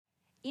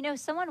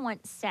Someone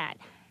once said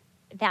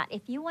that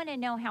if you want to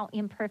know how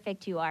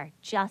imperfect you are,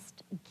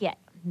 just get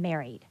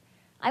married.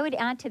 I would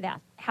add to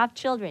that, have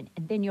children,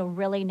 and then you'll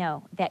really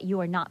know that you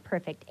are not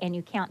perfect and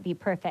you can't be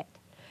perfect.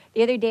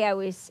 The other day I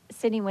was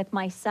sitting with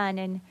my son,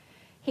 and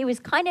he was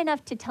kind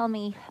enough to tell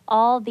me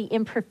all the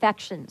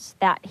imperfections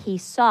that he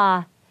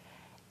saw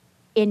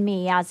in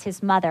me as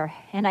his mother.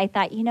 And I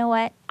thought, you know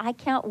what? I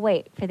can't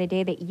wait for the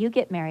day that you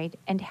get married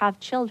and have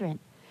children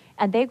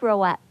and they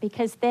grow up,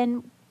 because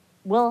then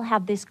we'll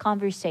have this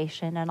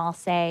conversation and I'll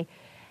say,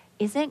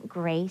 isn't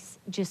grace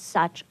just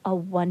such a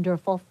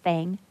wonderful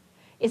thing?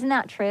 Isn't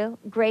that true?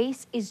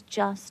 Grace is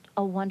just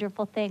a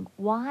wonderful thing.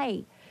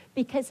 Why?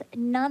 Because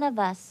none of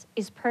us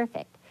is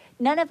perfect.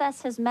 None of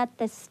us has met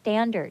the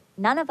standard.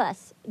 None of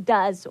us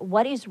does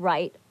what is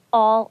right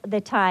all the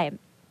time.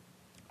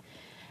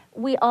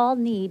 We all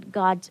need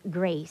God's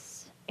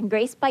grace. And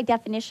grace, by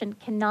definition,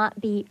 cannot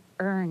be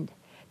earned.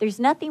 There's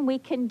nothing we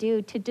can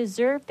do to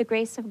deserve the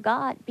grace of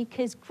God,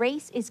 because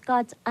grace is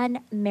God's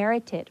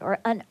unmerited or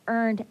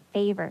unearned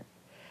favor.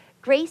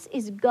 Grace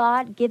is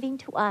God giving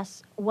to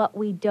us what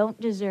we don't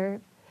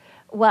deserve,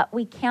 what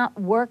we can't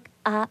work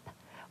up,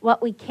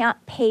 what we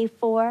can't pay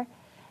for,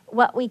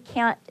 what we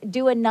can't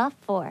do enough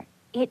for.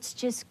 It's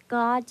just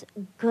God's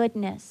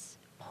goodness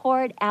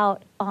poured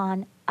out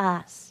on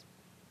us.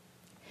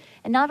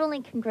 And not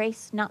only can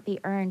grace not be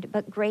earned,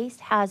 but grace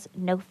has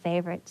no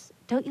favorites.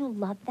 Don't you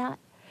love that?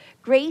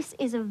 Grace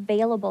is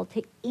available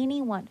to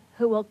anyone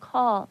who will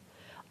call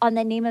on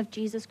the name of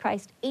Jesus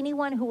Christ,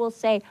 anyone who will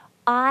say,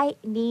 I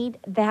need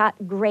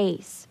that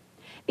grace.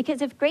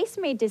 Because if grace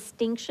made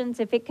distinctions,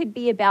 if it could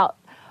be about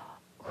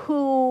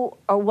who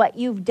or what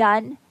you've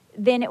done,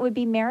 then it would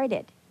be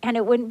merited and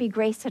it wouldn't be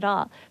grace at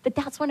all. But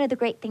that's one of the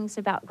great things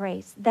about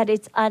grace, that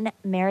it's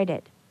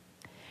unmerited.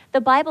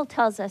 The Bible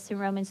tells us in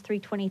Romans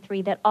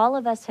 3:23 that all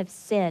of us have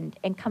sinned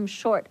and come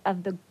short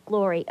of the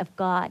glory of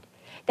God.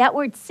 That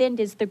word sinned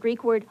is the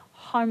Greek word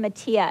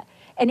harmatia,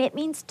 and it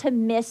means to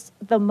miss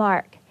the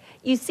mark.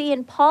 You see,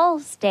 in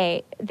Paul's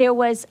day, there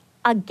was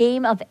a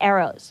game of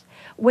arrows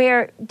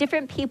where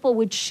different people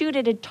would shoot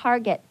at a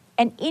target,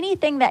 and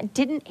anything that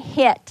didn't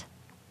hit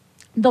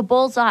the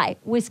bullseye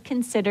was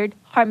considered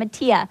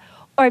harmatia,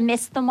 or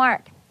miss the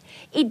mark.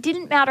 It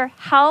didn't matter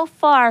how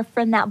far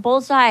from that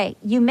bullseye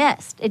you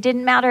missed. It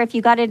didn't matter if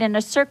you got it in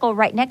a circle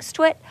right next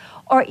to it,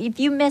 or if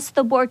you missed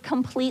the board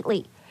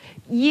completely.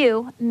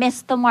 You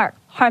missed the mark,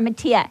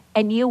 harmatia,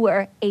 and you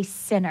were a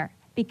sinner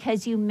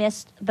because you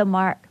missed the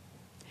mark.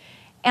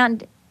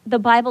 And the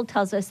Bible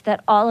tells us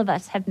that all of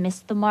us have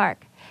missed the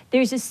mark.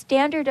 There's a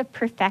standard of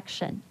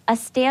perfection, a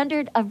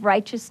standard of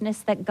righteousness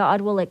that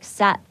God will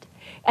accept.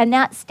 And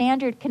that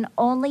standard can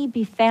only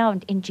be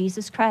found in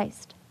Jesus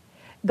Christ.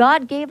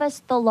 God gave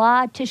us the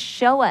law to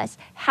show us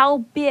how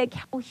big,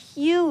 how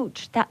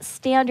huge that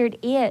standard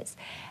is,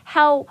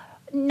 how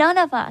none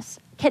of us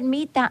can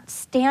meet that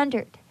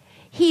standard.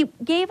 He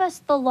gave us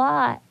the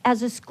law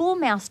as a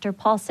schoolmaster,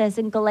 Paul says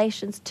in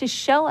Galatians, to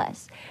show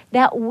us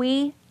that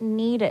we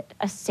needed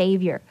a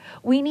Savior.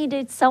 We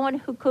needed someone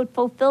who could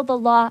fulfill the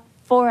law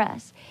for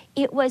us.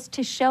 It was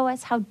to show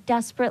us how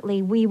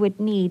desperately we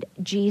would need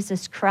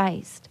Jesus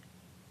Christ.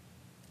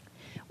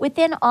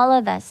 Within all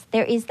of us,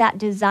 there is that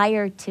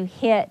desire to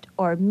hit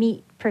or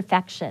meet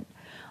perfection,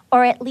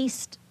 or at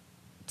least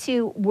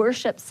to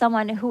worship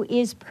someone who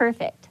is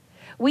perfect.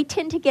 We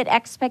tend to get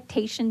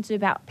expectations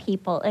about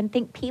people and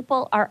think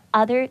people are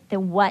other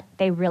than what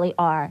they really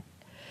are.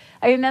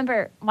 I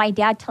remember my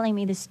dad telling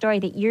me this story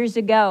that years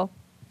ago,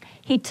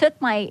 he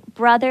took my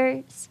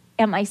brothers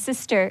and my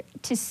sister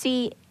to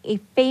see a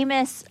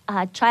famous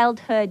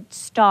childhood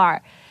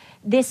star.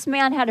 This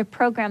man had a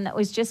program that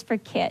was just for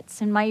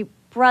kids, and my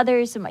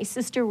brothers and my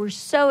sister were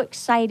so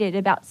excited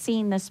about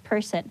seeing this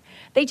person.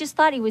 They just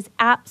thought he was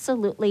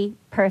absolutely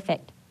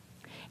perfect.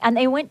 And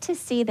they went to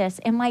see this,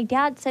 and my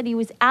dad said he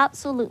was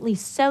absolutely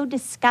so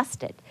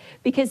disgusted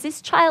because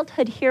this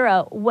childhood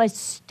hero was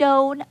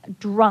stone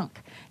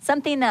drunk,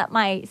 something that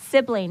my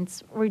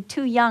siblings were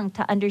too young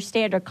to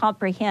understand or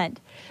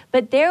comprehend.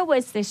 But there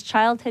was this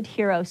childhood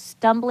hero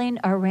stumbling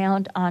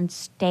around on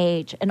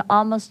stage and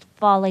almost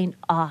falling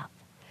off.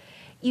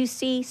 You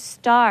see,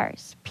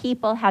 stars,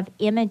 people have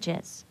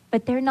images,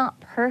 but they're not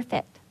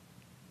perfect.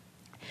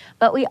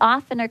 But we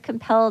often are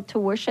compelled to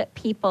worship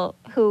people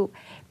who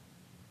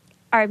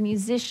are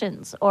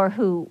musicians or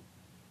who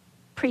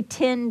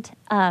pretend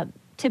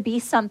to be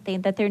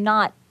something that they're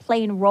not,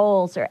 playing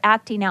roles or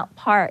acting out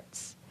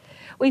parts.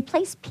 We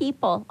place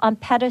people on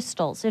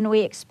pedestals and we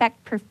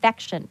expect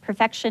perfection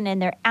in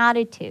their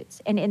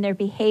attitudes and in their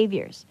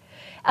behaviors.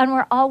 And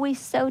we're always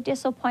so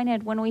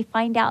disappointed when we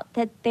find out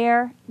that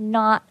they're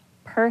not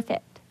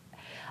perfect.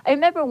 I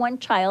remember one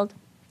child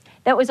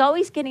that was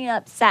always getting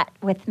upset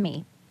with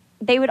me.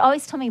 They would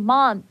always tell me,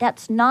 Mom,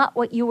 that's not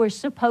what you were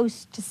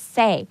supposed to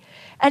say.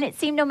 And it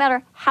seemed no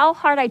matter how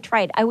hard I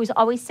tried, I was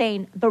always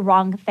saying the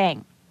wrong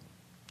thing.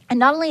 And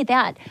not only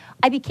that,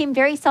 I became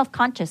very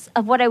self-conscious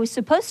of what I was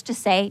supposed to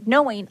say,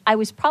 knowing I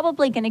was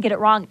probably going to get it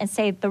wrong and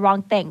say the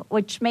wrong thing,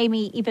 which made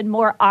me even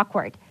more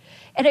awkward.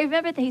 And I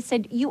remember they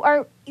said,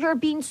 you're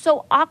being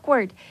so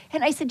awkward.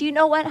 And I said, you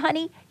know what,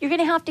 honey? You're going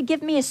to have to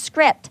give me a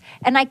script.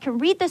 And I can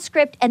read the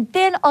script and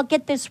then I'll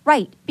get this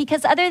right.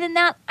 Because other than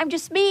that, I'm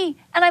just me.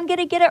 And I'm going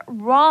to get it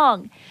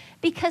wrong.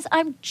 Because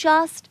I'm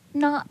just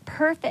not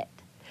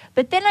perfect.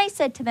 But then I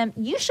said to them,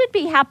 you should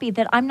be happy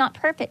that I'm not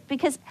perfect.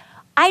 Because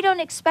I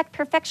don't expect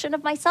perfection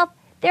of myself.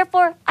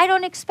 Therefore, I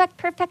don't expect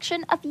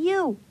perfection of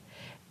you.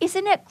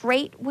 Isn't it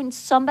great when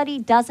somebody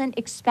doesn't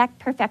expect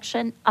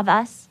perfection of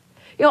us?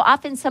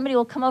 Often somebody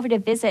will come over to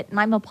visit and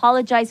I'm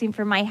apologizing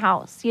for my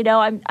house.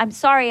 I'm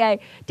sorry I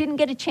didn't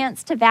get a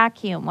chance to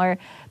vacuum, or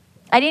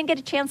I didn't get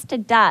a chance to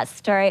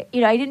dust, or, I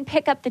didn't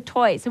pick up the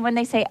toys. And when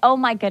they say, oh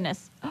my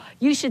goodness,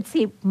 you should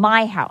see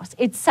my house.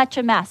 It's such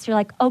a mess. You're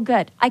like, oh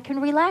good, I can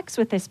relax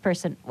with this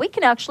person. We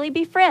can actually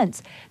be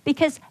friends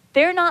because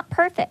they're not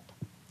perfect.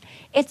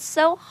 It's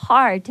so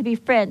hard to be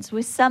friends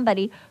with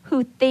somebody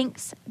who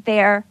thinks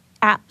they're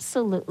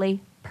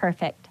absolutely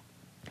perfect.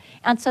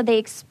 And so they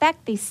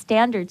expect these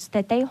standards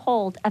that they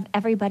hold of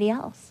everybody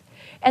else.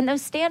 And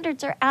those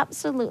standards are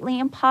absolutely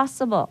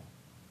impossible.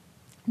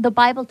 The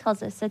Bible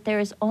tells us that there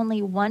is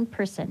only one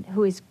person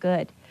who is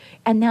good,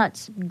 and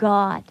that's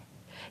God.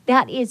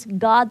 That is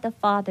God the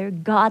Father,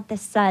 God the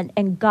Son,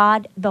 and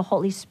God the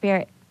Holy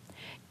Spirit.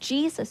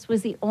 Jesus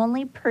was the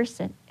only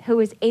person who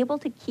was able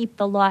to keep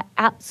the law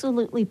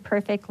absolutely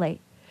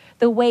perfectly,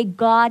 the way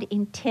God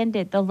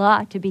intended the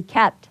law to be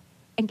kept.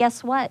 And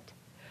guess what?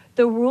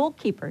 The rule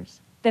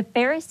keepers, the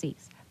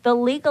Pharisees, the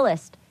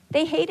legalists,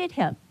 they hated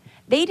him.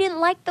 They didn't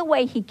like the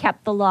way he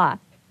kept the law.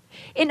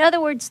 In other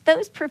words,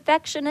 those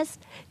perfectionists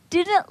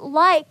didn't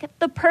like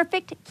the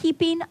perfect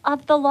keeping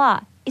of the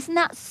law. Isn't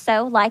that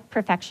so like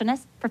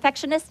perfectionists?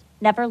 Perfectionists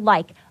never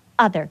like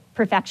other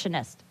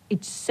perfectionists.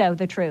 It's so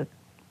the truth.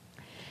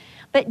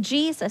 But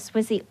Jesus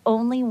was the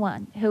only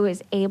one who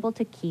was able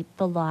to keep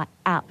the law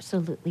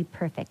absolutely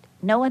perfect.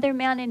 No other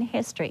man in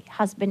history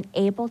has been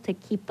able to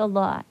keep the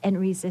law and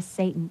resist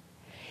Satan.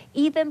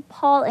 Even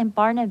Paul and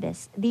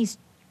Barnabas, these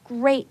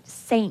great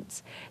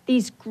saints,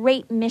 these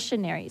great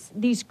missionaries,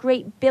 these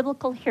great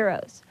biblical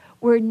heroes,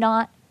 were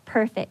not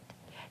perfect.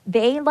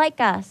 They, like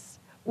us,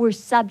 were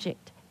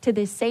subject to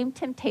the same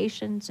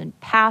temptations and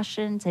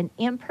passions and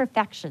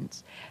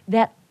imperfections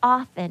that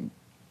often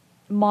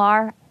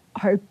mar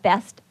our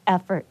best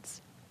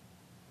efforts.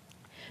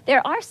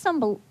 There are some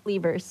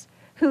believers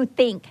who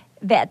think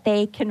that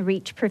they can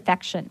reach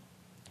perfection.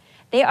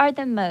 They are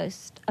the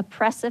most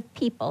oppressive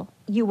people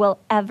you will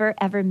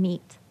ever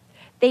meet.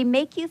 They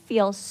make you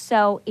feel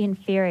so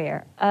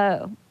inferior.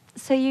 Oh,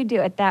 so you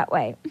do it that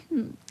way.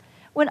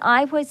 When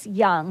I was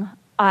young,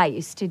 I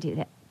used to do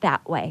it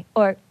that way.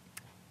 Or,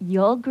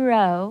 you'll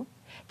grow.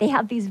 They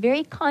have these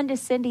very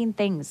condescending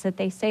things that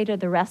they say to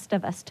the rest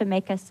of us to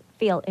make us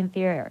feel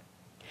inferior.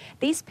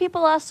 These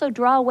people also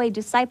draw away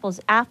disciples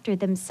after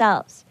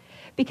themselves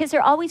because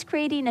they're always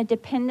creating a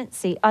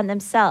dependency on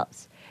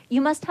themselves.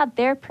 You must have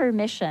their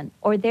permission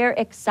or their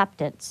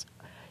acceptance.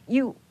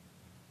 You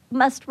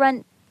must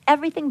run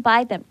everything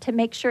by them to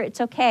make sure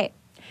it's okay.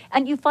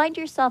 And you find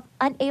yourself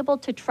unable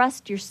to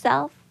trust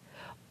yourself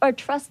or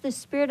trust the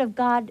Spirit of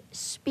God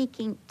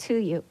speaking to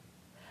you.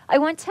 I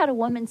once had a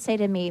woman say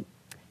to me,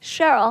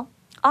 Cheryl,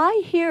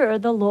 I hear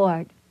the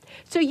Lord,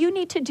 so you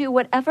need to do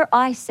whatever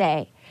I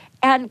say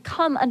and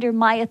come under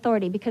my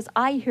authority because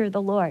I hear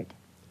the Lord.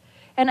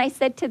 And I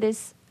said to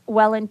this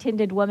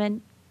well-intended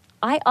woman,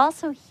 I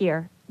also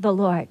hear the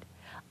Lord.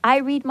 I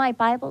read my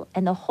Bible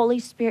and the Holy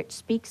Spirit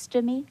speaks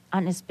to me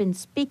and has been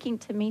speaking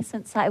to me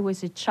since I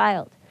was a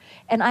child.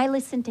 And I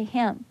listen to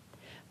him.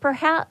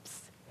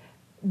 Perhaps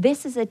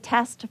this is a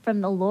test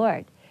from the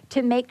Lord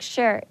to make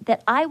sure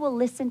that I will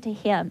listen to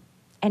him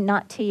and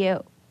not to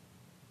you.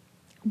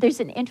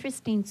 There's an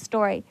interesting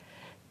story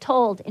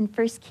told in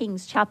 1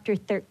 Kings chapter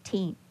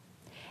 13.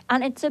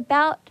 And it's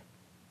about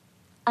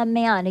a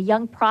man, a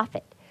young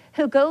prophet,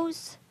 who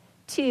goes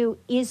to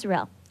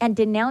Israel and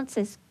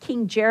denounces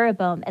King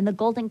Jeroboam and the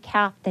golden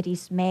calf that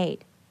he's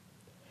made.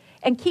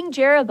 And King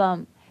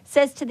Jeroboam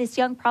says to this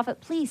young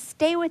prophet, please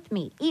stay with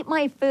me, eat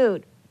my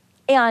food,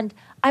 and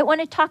I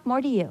want to talk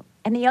more to you.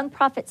 And the young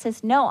prophet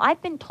says, no,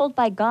 I've been told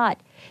by God,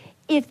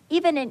 if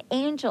even an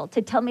angel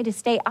to tell me to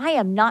stay, I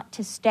am not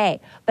to stay,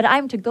 but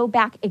I'm to go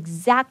back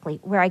exactly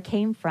where I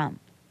came from.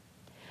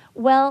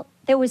 Well,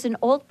 there was an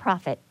old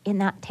prophet in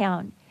that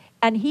town,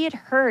 and he had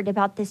heard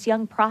about this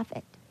young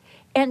prophet.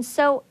 And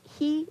so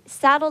he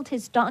saddled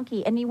his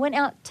donkey and he went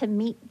out to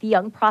meet the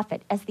young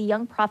prophet as the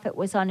young prophet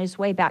was on his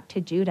way back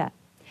to Judah.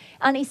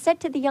 And he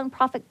said to the young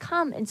prophet,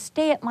 come and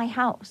stay at my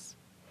house.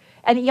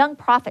 And the young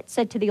prophet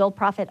said to the old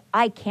prophet,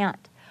 I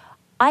can't.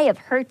 I have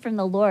heard from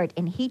the Lord,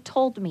 and he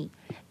told me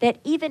that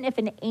even if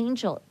an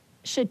angel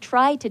should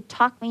try to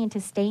talk me into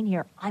staying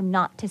here, I'm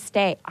not to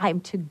stay.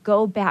 I'm to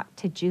go back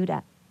to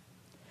Judah.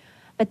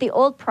 But the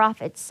old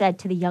prophet said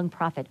to the young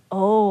prophet,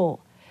 oh,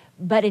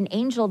 but an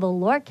angel of the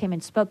Lord came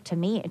and spoke to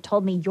me and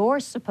told me you're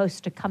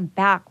supposed to come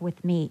back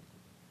with me.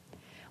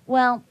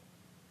 Well,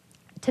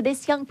 to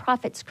this young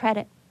prophet's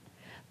credit,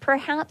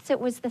 perhaps it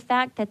was the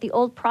fact that the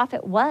old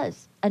prophet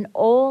was an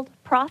old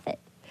prophet.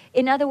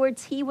 In other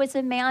words, he was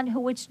a man who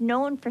was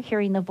known for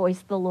hearing the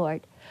voice of the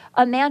Lord,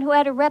 a man who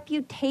had a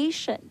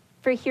reputation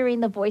for hearing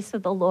the voice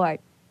of the Lord,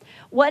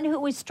 one who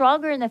was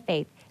stronger in the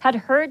faith, had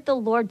heard the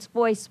Lord's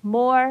voice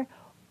more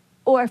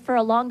or for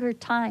a longer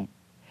time.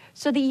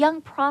 So the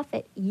young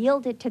prophet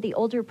yielded to the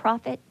older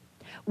prophet,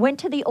 went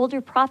to the older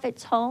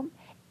prophet's home,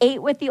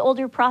 ate with the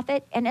older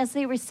prophet, and as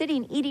they were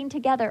sitting eating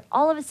together,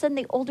 all of a sudden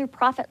the older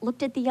prophet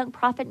looked at the young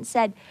prophet and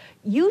said,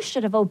 "You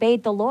should have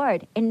obeyed the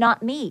Lord and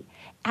not me.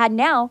 And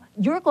now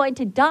you're going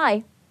to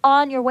die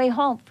on your way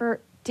home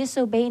for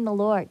disobeying the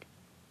Lord."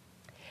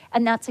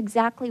 And that's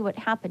exactly what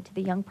happened to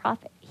the young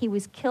prophet. He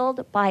was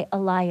killed by a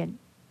lion.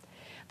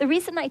 The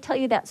reason I tell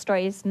you that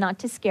story is not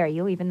to scare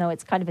you, even though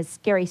it's kind of a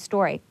scary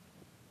story,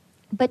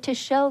 but to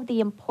show the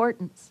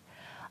importance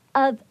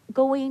of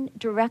going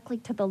directly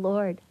to the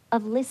Lord,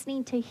 of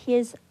listening to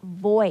his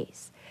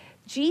voice.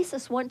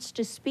 Jesus wants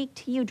to speak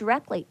to you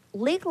directly.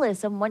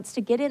 Legalism wants to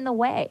get in the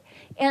way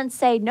and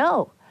say,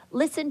 no,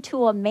 listen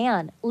to a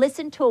man,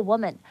 listen to a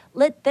woman.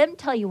 Let them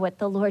tell you what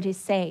the Lord is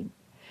saying.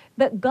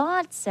 But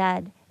God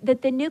said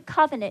that the new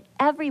covenant,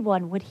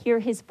 everyone would hear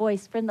his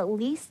voice from the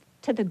least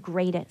to the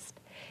greatest.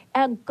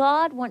 And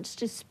God wants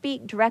to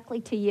speak directly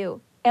to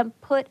you and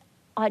put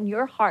on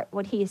your heart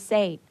what he is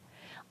saying.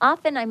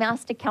 Often I'm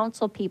asked to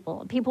counsel people,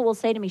 and people will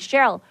say to me,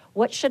 "Cheryl,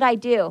 what should I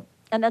do?"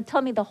 And they'll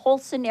tell me the whole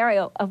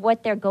scenario of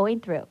what they're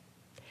going through.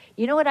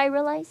 You know what I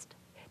realized?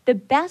 The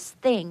best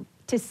thing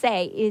to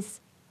say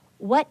is,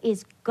 what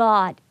is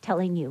God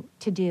telling you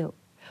to do?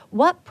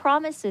 What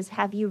promises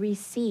have you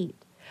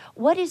received?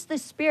 What is the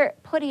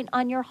Spirit putting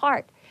on your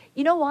heart?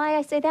 You know why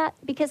I say that?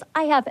 Because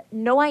I have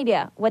no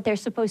idea what they're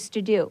supposed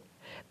to do.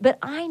 But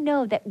I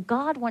know that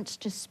God wants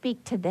to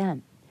speak to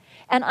them.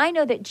 And I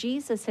know that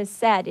Jesus has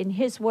said in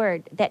his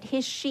word that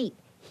his sheep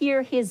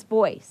hear his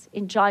voice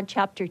in John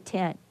chapter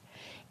 10.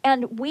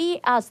 And we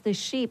as the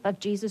sheep of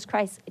Jesus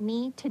Christ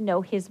need to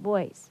know his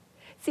voice.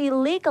 See,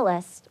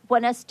 legalists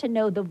want us to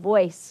know the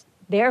voice,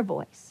 their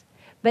voice.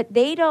 But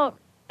they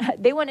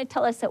want to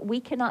tell us that we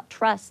cannot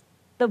trust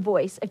the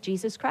voice of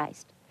Jesus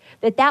Christ.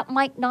 That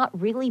might not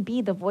really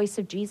be the voice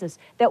of Jesus.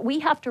 That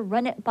we have to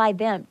run it by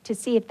them to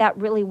see if that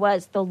really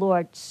was the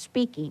Lord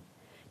speaking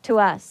to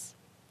us.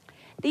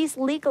 These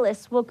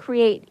legalists will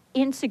create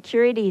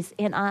insecurities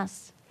in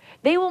us.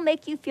 They will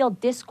make you feel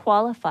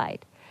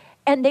disqualified.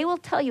 And they will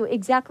tell you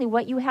exactly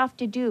what you have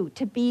to do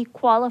to be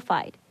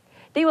qualified.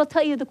 They will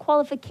tell you the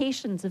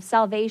qualifications of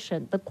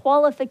salvation, the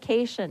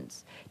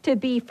qualifications to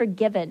be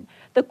forgiven,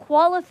 the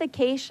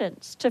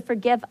qualifications to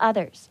forgive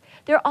others.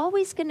 They're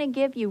always going to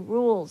give you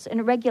rules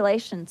and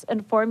regulations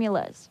and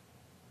formulas.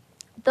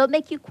 They'll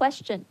make you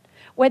question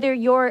whether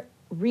you're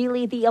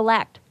really the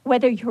elect,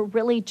 whether you're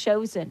really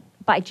chosen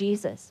by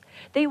Jesus.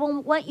 They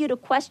will want you to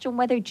question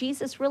whether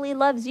Jesus really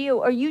loves you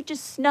or you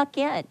just snuck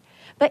in.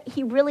 But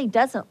he really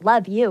doesn't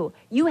love you.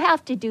 You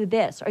have to do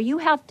this, or you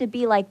have to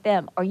be like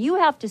them, or you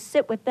have to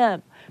sit with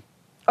them,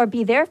 or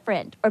be their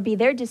friend, or be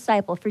their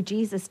disciple for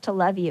Jesus to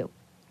love you.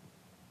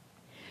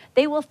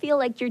 They will feel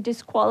like you're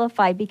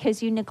disqualified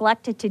because you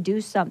neglected to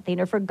do something,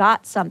 or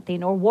forgot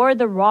something, or wore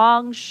the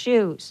wrong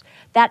shoes.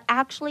 That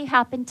actually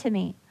happened to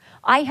me.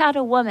 I had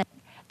a woman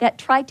that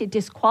tried to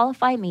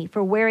disqualify me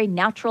for wearing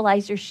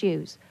naturalizer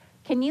shoes.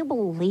 Can you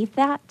believe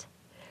that?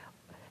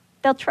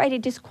 They'll try to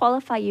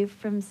disqualify you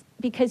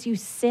because you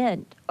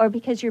sinned or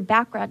because your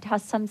background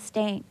has some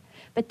stain.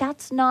 But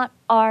that's not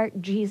our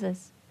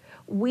Jesus.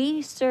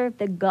 We serve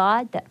the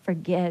God that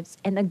forgives,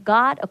 and the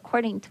God,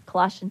 according to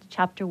Colossians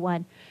chapter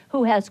 1,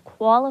 who has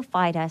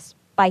qualified us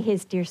by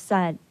his dear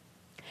Son.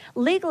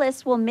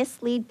 Legalists will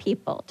mislead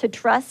people to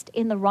trust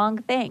in the wrong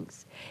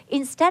things.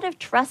 Instead of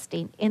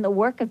trusting in the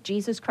work of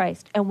Jesus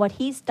Christ and what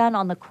he's done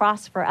on the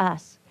cross for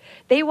us,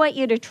 they want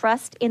you to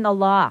trust in the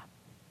law,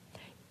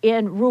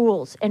 in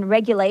rules and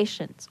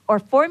regulations, or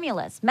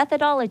formulas,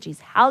 methodologies,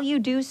 how you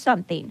do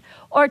something,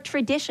 or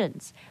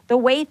traditions, the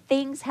way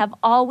things have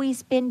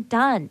always been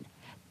done.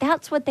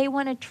 That's what they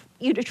want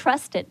you to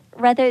trust in,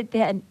 rather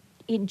than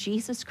in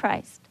Jesus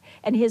Christ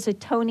and his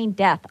atoning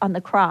death on the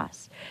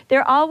cross.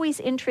 They're always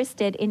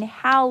interested in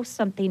how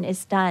something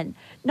is done,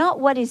 not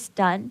what is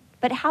done,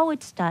 but how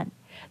it's done.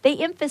 They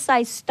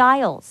emphasize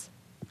styles,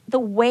 the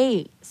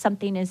way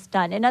something is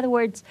done. In other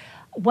words,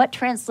 what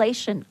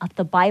translation of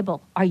the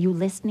Bible are you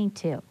listening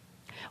to?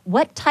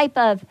 What type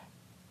of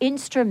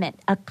instrument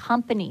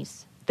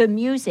accompanies the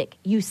music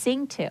you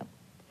sing to?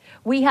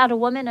 We had a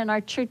woman in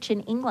our church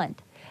in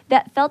England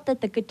that felt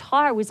that the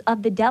guitar was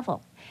of the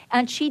devil,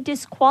 and she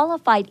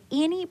disqualified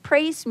any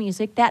praise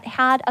music that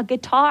had a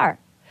guitar.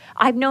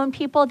 I've known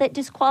people that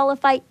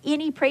disqualify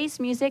any praise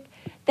music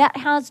that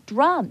has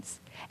drums.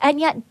 And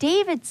yet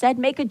David said,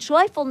 "Make a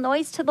joyful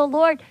noise to the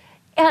Lord."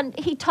 And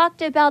he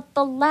talked about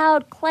the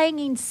loud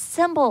clanging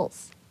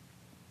cymbals.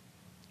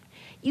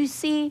 You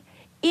see,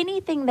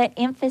 anything that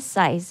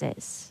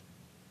emphasizes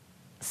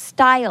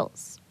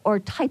styles or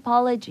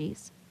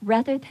typologies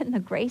rather than the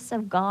grace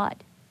of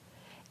God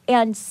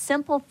and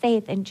simple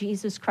faith in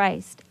Jesus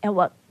Christ and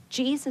what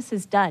Jesus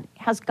has done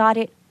has got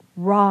it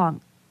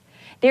wrong.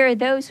 There are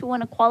those who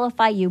want to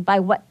qualify you by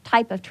what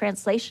type of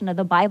translation of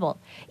the Bible.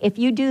 If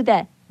you do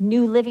the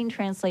New Living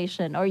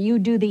Translation, or you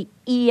do the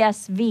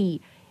ESV,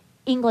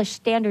 English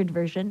Standard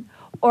Version,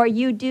 or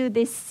you do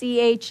the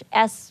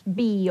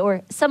CHSB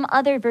or some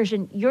other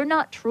version, you're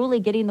not truly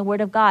getting the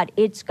Word of God.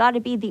 It's got to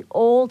be the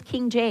old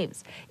King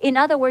James. In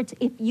other words,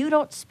 if you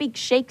don't speak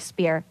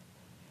Shakespeare,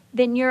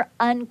 then you're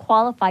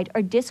unqualified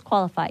or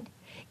disqualified.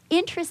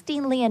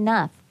 Interestingly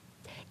enough,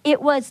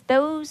 it was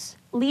those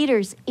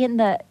leaders in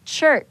the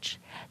church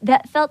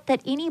that felt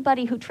that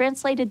anybody who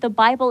translated the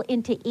Bible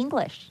into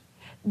English,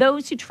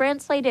 those who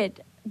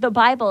translated the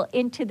Bible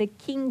into the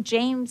King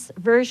James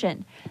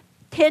Version,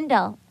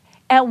 Tyndale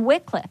and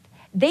Wycliffe,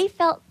 they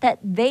felt that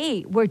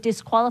they were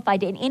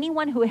disqualified, and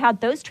anyone who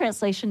had those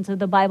translations of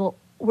the Bible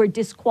were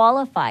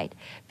disqualified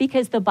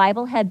because the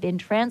Bible had been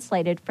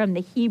translated from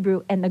the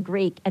Hebrew and the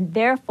Greek and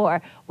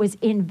therefore was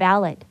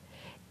invalid.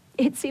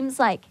 It seems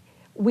like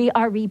we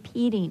are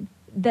repeating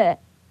the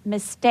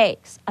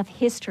mistakes of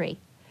history.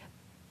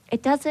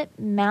 It doesn't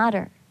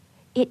matter.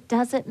 It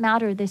doesn't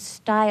matter the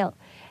style.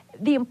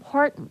 The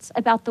importance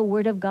about the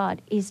Word of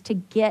God is to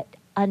get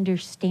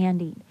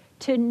understanding,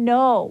 to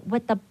know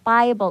what the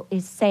Bible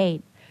is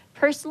saying.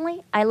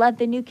 Personally, I love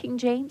the New King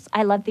James.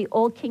 I love the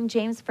Old King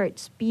James for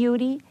its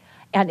beauty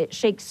and its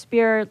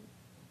Shakespeare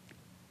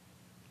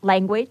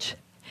language.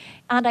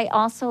 And I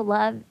also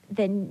love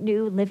the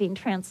New Living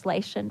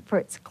Translation for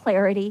its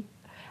clarity.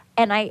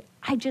 And I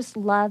just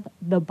love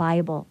the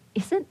Bible.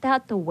 Isn't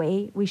that the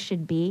way we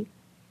should be?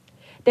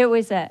 There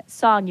was a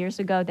song years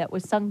ago that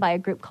was sung by a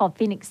group called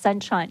Phoenix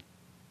Sunshine.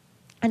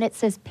 And it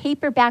says,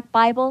 "Paperback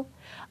Bible,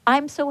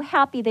 I'm so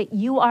happy that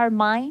you are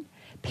mine.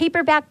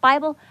 Paperback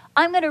Bible,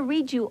 I'm going to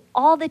read you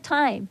all the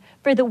time,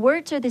 for the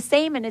words are the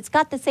same and it's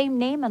got the same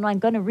name, and I'm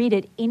going to read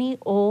it any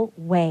old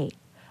way."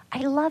 I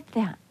love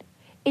that.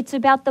 It's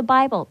about the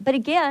Bible. But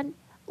again,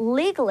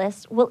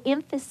 legalists will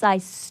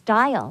emphasize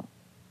style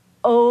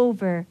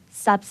over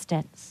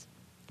substance.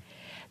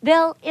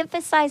 They'll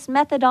emphasize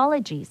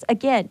methodologies.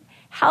 Again,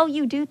 how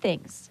you do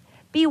things.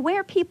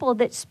 Beware people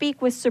that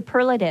speak with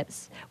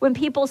superlatives. When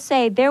people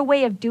say their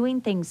way of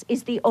doing things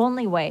is the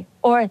only way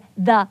or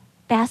the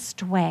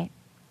best way.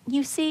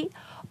 You see,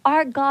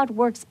 our God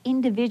works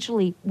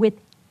individually with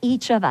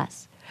each of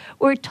us.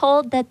 We're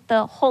told that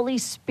the Holy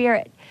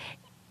Spirit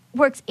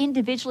works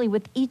individually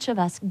with each of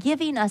us,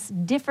 giving us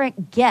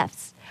different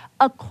gifts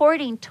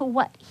according to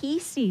what He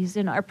sees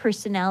in our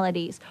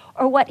personalities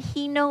or what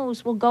He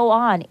knows will go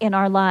on in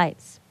our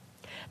lives.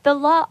 The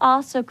law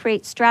also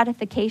creates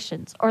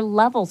stratifications or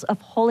levels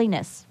of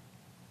holiness.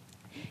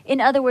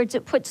 In other words,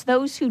 it puts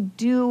those who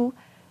do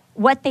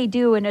what they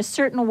do in a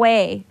certain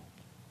way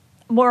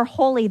more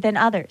holy than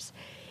others.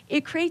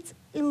 It creates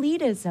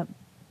elitism.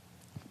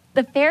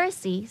 The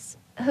Pharisees,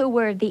 who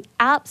were the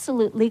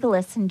absolute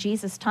legalists in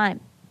Jesus'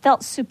 time,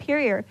 felt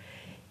superior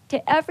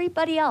to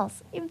everybody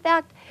else. In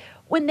fact,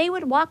 when they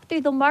would walk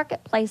through the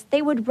marketplace,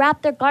 they would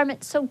wrap their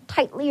garments so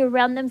tightly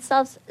around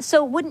themselves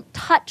so it wouldn't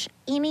touch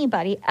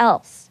anybody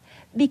else,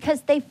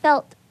 because they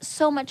felt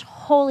so much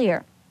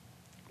holier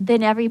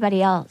than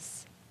everybody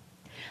else.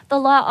 The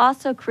law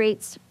also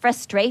creates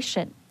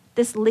frustration,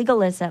 this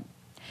legalism,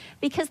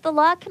 because the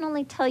law can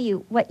only tell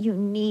you what you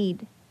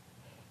need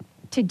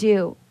to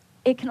do.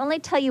 It can only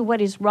tell you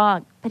what is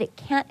wrong, but it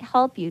can't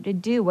help you to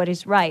do what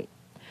is right.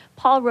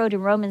 Paul wrote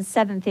in Romans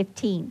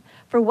 7:15,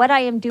 "For what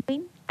I am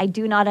doing, I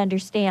do not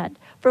understand.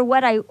 For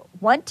what I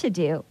want to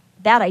do,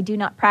 that I do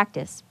not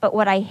practice. But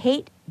what I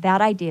hate,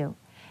 that I do."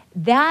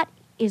 That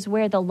is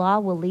where the law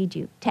will lead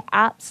you, to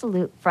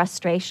absolute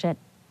frustration.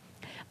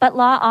 But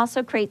law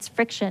also creates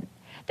friction.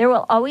 There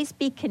will always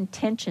be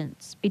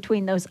contentions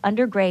between those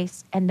under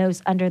grace and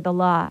those under the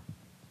law.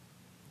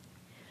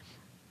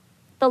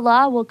 The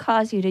law will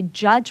cause you to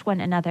judge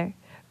one another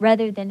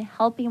rather than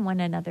helping one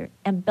another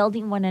and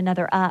building one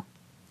another up.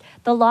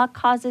 The law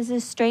causes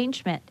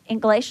estrangement. In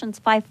Galatians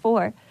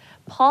 5:4,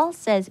 Paul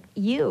says,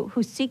 "You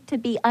who seek to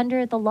be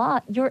under the law,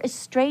 you're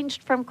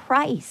estranged from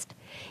Christ."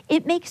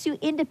 It makes you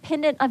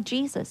independent of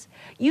Jesus.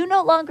 You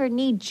no longer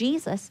need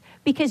Jesus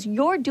because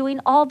you're doing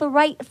all the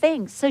right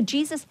things. So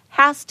Jesus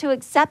has to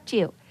accept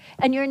you.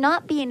 And you're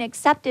not being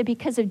accepted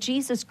because of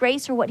Jesus'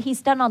 grace or what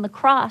He's done on the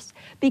cross,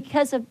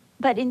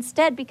 but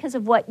instead because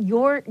of what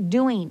you're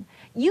doing.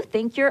 You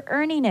think you're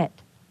earning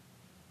it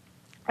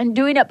and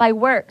doing it by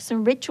works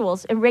and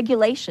rituals and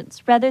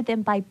regulations rather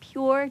than by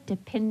pure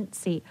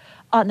dependency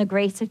on the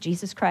grace of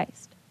Jesus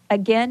Christ.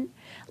 Again,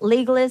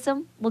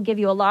 legalism will give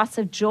you a loss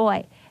of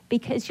joy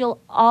because you'll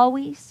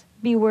always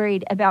be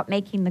worried about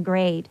making the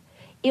grade.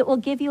 It will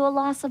give you a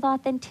loss of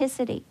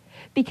authenticity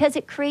because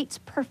it creates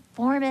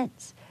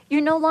performance.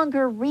 You're no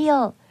longer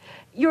real.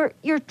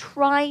 You're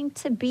trying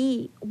to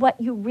be what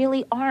you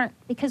really aren't,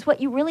 because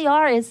what you really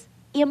are is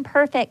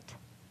imperfect.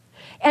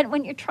 And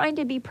when you're trying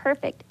to be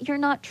perfect, you're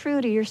not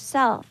true to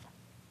yourself.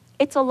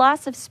 It's a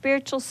loss of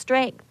spiritual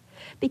strength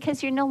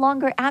because you're no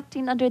longer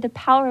acting under the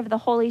power of the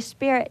Holy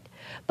Spirit,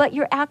 but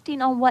you're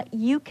acting on what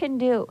you can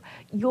do,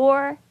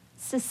 your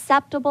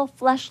susceptible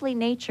fleshly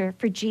nature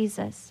for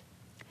Jesus.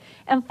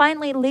 And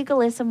finally,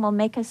 legalism will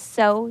make us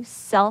so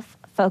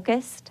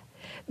self-focused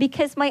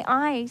because my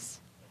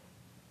eyes,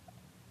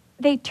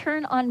 they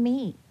turn on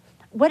me.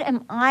 What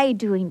am I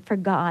doing for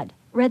God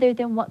rather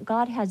than what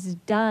God has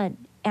done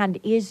and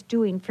is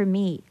doing for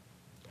me?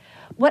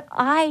 What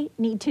I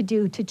need to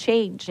do to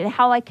change and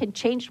how I can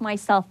change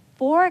myself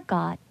for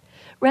God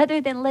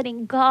rather than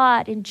letting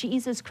God and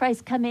Jesus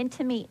Christ come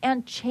into me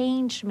and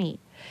change me.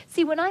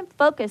 See, when I'm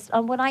focused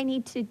on what I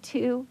need to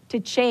do to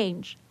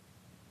change,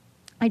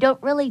 I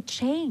don't really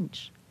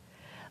change.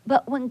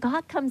 But when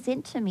God comes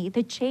into me,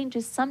 the change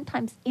is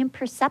sometimes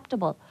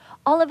imperceptible.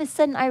 All of a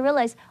sudden, I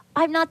realize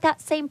I'm not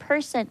that same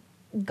person.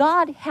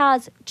 God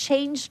has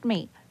changed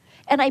me,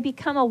 and I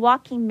become a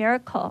walking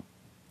miracle.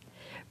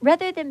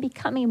 Rather than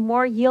becoming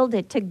more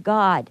yielded to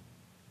God,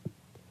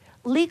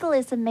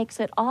 legalism makes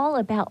it all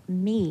about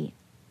me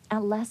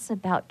and less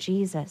about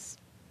Jesus.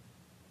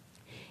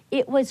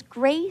 It was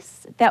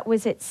grace that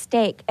was at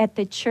stake at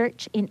the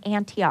church in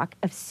Antioch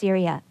of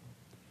Syria.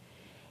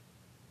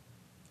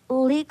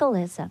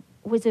 Legalism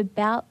was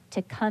about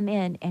to come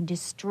in and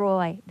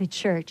destroy the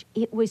church.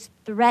 It was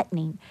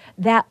threatening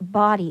that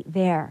body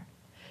there.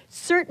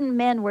 Certain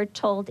men were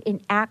told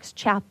in Acts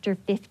chapter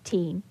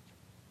 15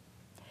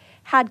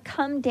 had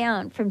come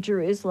down from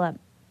Jerusalem.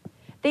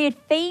 They had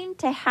feigned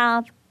to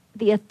have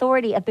the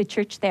authority of the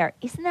church there.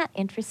 Isn't that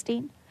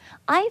interesting?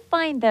 I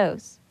find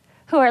those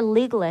who are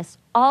legalists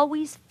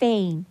always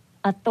feign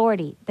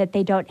authority that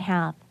they don't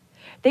have.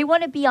 They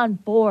want to be on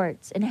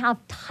boards and have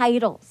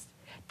titles.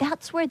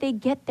 That's where they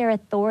get their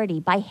authority,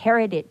 by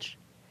heritage,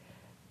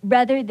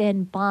 rather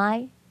than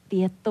by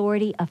the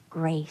authority of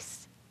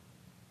grace.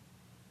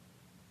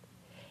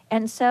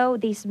 And so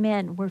these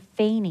men were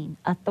feigning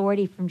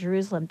authority from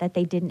Jerusalem that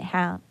they didn't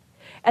have.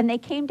 And they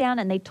came down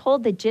and they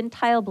told the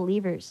Gentile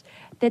believers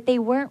that they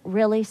weren't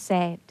really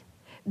saved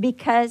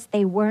because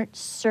they weren't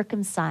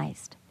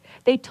circumcised.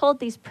 They told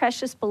these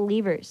precious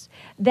believers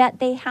that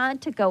they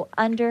had to go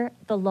under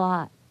the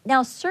law.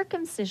 Now,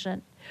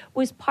 circumcision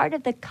was part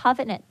of the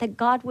covenant that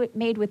God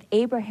made with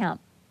Abraham.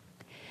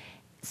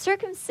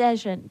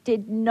 Circumcision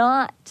did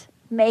not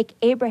make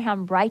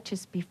Abraham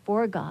righteous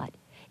before God.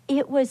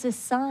 It was a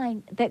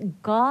sign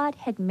that God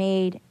had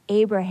made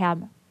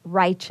Abraham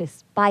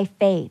righteous by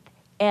faith.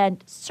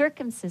 And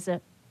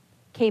circumcision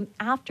came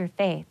after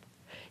faith,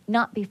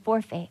 not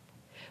before faith.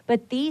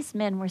 But these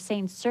men were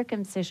saying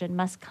circumcision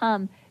must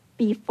come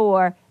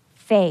before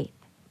faith.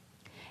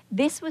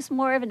 This was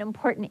more of an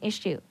important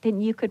issue than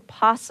you could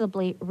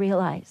possibly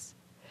realize.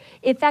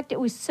 In fact, it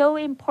was so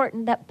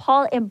important that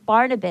Paul and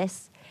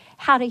Barnabas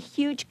had a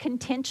huge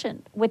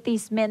contention with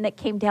these men that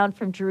came down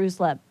from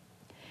Jerusalem.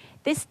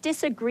 This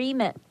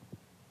disagreement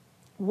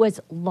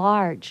was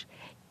large.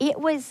 It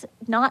was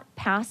not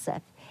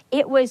passive.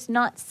 It was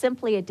not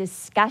simply a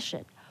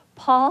discussion.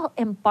 Paul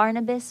and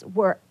Barnabas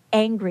were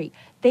angry.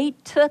 They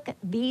took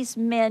these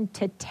men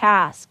to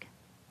task.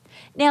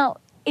 Now,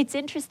 it's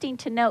interesting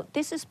to note,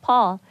 this is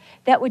Paul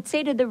that would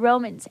say to the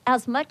Romans,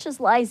 as much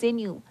as lies in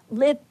you,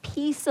 live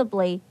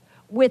peaceably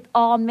with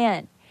all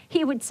men.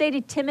 He would say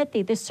to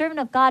Timothy, the servant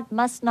of God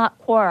must not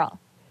quarrel.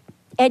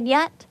 And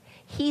yet,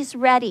 he's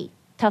ready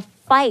to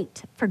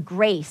fight for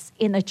grace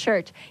in the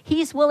church.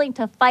 He's willing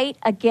to fight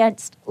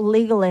against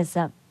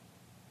legalism.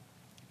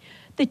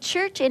 The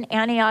church in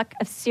Antioch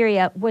of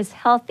Syria was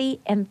healthy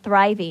and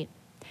thriving.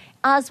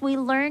 As we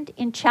learned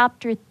in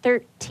chapter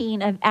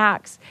 13 of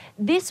Acts,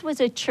 this was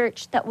a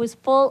church that was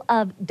full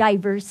of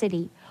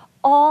diversity,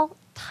 all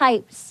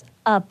types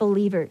of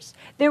believers.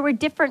 There were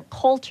different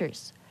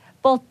cultures,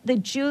 both the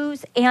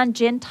Jews and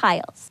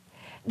Gentiles.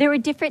 There were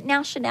different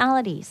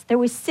nationalities. There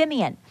was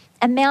Simeon,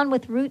 a man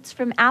with roots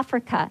from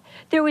Africa.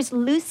 There was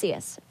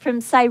Lucius from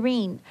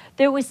Cyrene.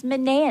 There was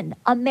Manaen,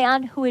 a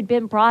man who had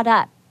been brought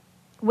up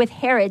with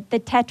Herod the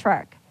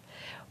Tetrarch.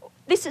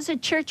 This is a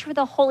church where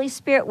the Holy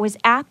Spirit was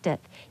active.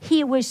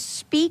 He was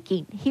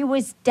speaking. He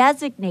was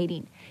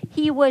designating.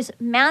 He was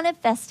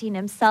manifesting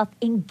himself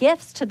in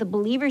gifts to the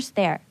believers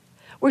there.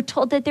 We're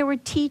told that there were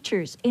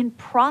teachers and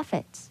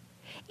prophets.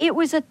 It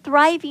was a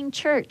thriving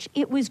church.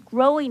 It was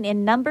growing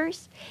in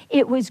numbers.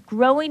 It was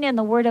growing in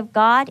the Word of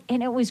God,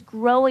 and it was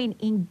growing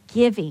in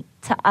giving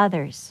to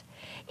others.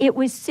 It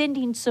was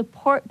sending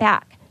support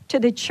back to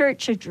the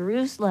church of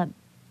Jerusalem.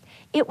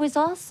 It was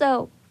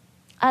also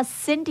a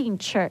sending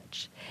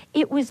church.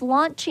 It was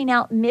launching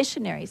out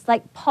missionaries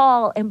like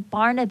Paul and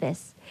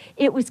Barnabas.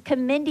 It was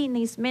commending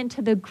these men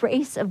to the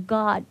grace of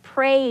God,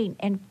 praying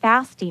and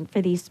fasting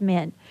for these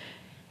men.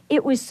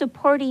 It was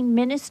supporting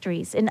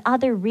ministries in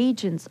other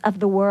regions of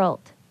the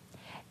world.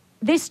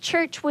 This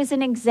church was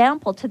an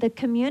example to the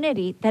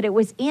community that it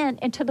was in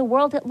and to the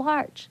world at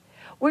large.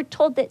 We're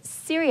told that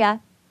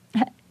Syria,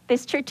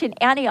 this church in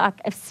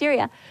Antioch of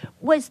Syria,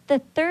 was the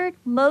third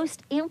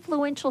most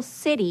influential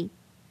city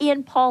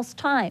in Paul's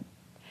time.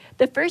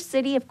 The first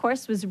city, of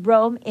course, was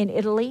Rome in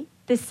Italy.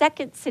 The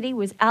second city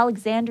was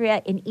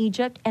Alexandria in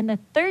Egypt. And the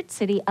third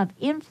city of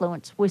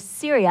influence was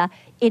Syria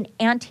in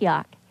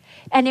Antioch.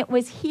 And it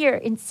was here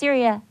in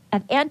Syria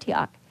of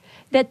Antioch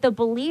that the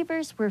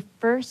believers were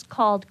first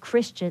called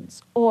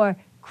Christians or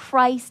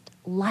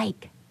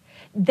Christ-like.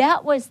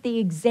 That was the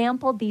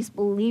example these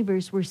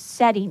believers were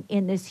setting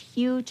in this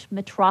huge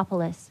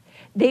metropolis.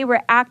 They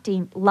were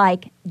acting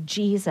like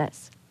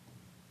Jesus.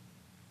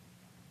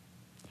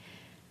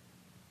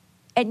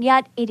 And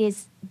yet it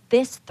is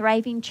this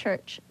thriving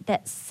church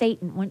that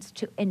Satan wants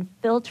to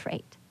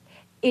infiltrate.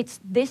 It's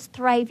this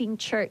thriving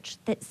church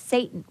that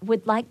Satan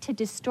would like to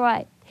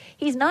destroy.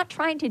 He's not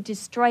trying to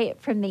destroy it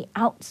from the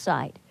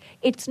outside.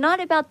 It's not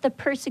about the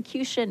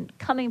persecution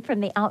coming from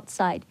the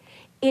outside.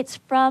 It's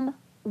from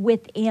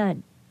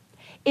within.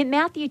 In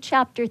Matthew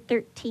chapter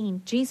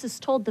 13, Jesus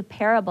told the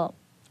parable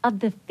of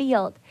the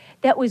field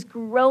that was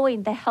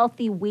growing the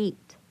healthy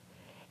wheat.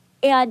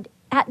 And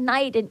at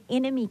night, an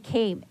enemy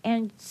came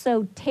and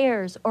sowed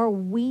tares or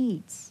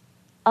weeds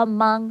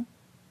among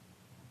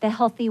the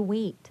healthy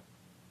wheat.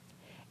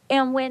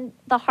 And when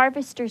the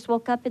harvesters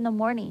woke up in the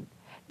morning,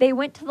 they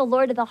went to the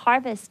Lord of the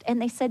harvest and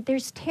they said,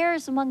 "There's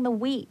tares among the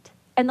wheat."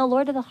 And the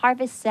Lord of the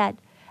harvest said,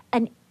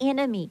 "An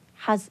enemy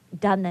has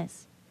done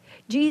this."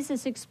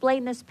 Jesus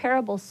explained this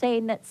parable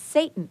saying that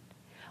Satan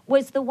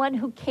was the one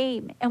who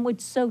came and would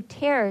sow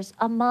tares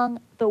among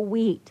the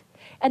wheat.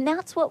 And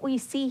that's what we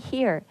see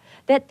here,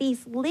 that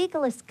these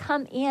legalists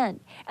come in,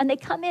 and they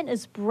come in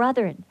as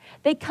brethren.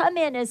 They come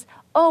in as,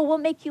 "Oh, we'll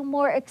make you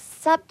more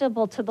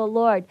acceptable to the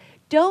Lord.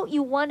 Don't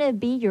you want to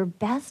be your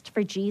best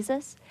for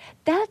Jesus?"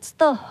 That's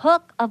the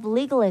hook of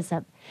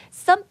legalism.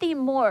 Something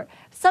more,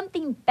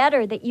 something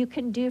better that you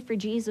can do for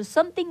Jesus,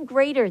 something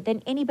greater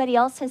than anybody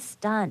else has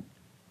done.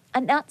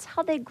 And that's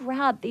how they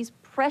grab these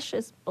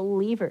precious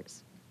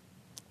believers.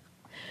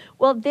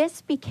 Well,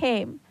 this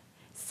became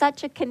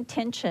such a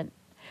contention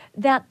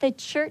that the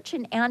church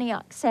in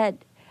Antioch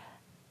said,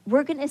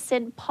 "We're going to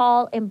send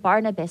Paul and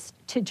Barnabas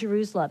to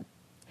Jerusalem."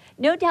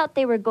 No doubt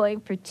they were going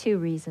for two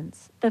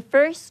reasons. The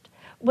first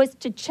was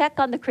to check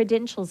on the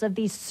credentials of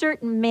these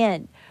certain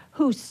men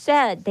who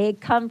said they had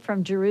come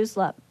from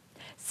Jerusalem.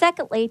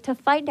 Secondly, to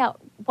find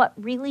out what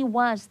really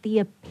was the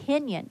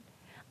opinion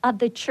of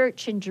the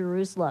church in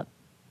Jerusalem.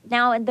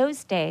 Now, in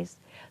those days,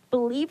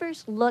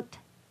 believers looked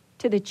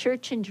to the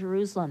church in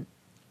Jerusalem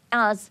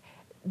as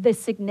the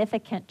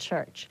significant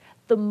church,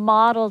 the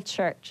model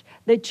church,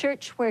 the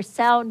church where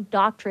sound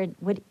doctrine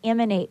would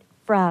emanate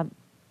from.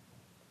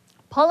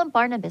 Paul and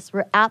Barnabas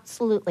were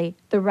absolutely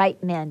the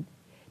right men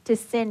to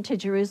send to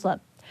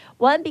Jerusalem.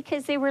 One,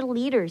 because they were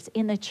leaders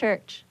in the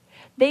church.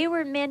 They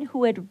were men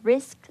who had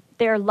risked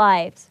their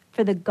lives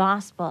for the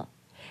gospel.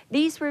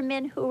 These were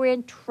men who were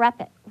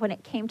intrepid when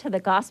it came to the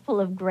gospel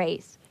of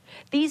grace.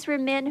 These were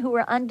men who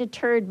were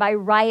undeterred by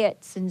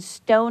riots and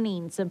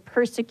stonings and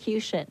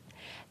persecution.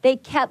 They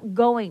kept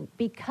going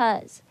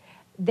because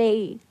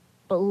they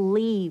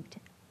believed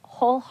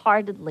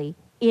wholeheartedly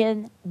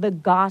in the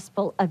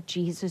gospel of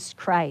Jesus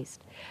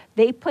Christ.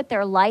 They put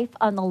their life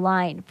on the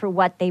line for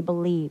what they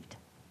believed.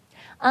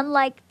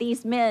 Unlike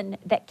these men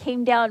that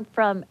came down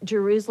from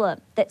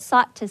Jerusalem, that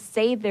sought to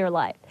save their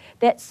life,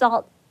 that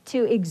sought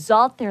to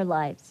exalt their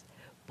lives,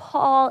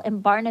 Paul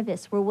and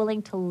Barnabas were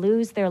willing to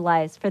lose their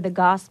lives for the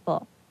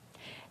gospel.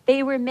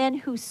 They were men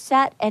who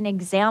set an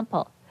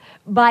example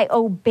by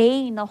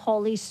obeying the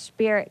Holy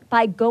Spirit,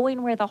 by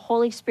going where the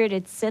Holy Spirit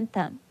had sent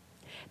them.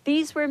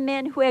 These were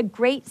men who had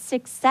great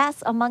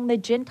success among the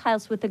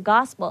Gentiles with the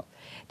gospel.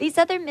 These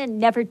other men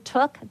never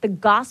took the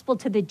gospel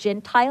to the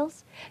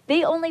Gentiles.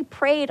 They only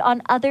preyed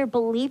on other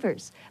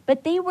believers,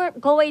 but they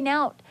weren't going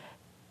out,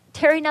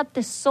 tearing up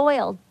the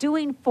soil,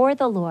 doing for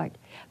the Lord.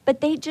 But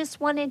they just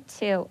wanted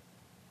to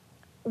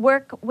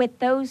work with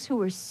those who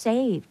were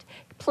saved,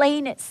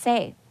 playing it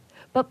safe.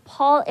 But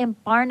Paul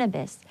and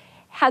Barnabas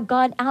had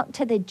gone out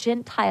to the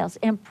Gentiles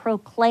and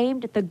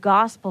proclaimed the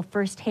gospel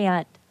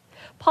firsthand.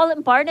 Paul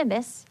and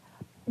Barnabas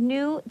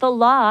knew the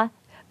law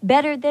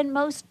better than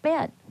most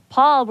men.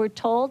 Paul, we're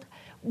told,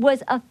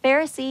 was a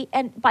Pharisee,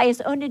 and by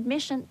his own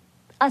admission,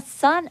 a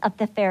son of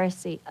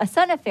Pharisee.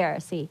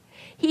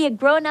 He had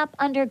grown up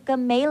under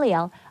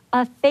Gamaliel,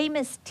 a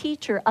famous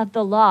teacher of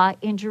the law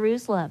in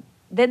Jerusalem.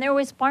 Then there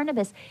was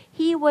Barnabas.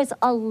 He was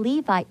a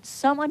Levite,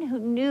 someone who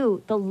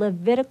knew the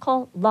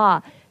Levitical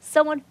law,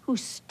 someone who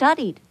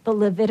studied the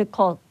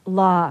Levitical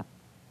law.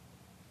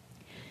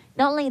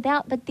 Not only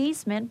that, but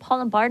these men,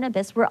 Paul and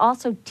Barnabas, were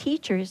also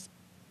teachers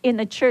in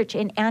the church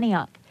in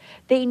Antioch.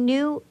 They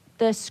knew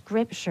the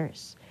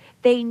scriptures.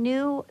 They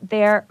knew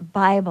their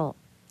Bible.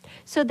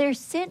 So they're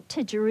sent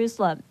to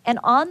Jerusalem, and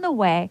on the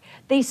way,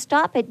 they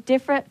stop at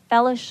different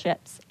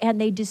fellowships, and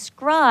they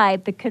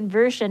describe the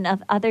conversion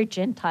of other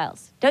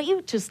Gentiles. Don't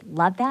you just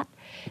love that?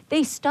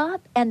 They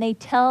stop and they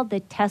tell the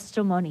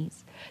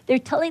testimonies. They're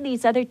telling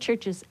these other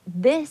churches,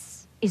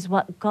 this is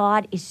what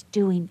God is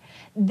doing.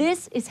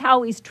 This is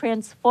how he's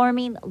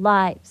transforming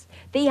lives.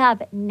 They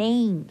have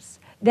names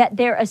that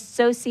they're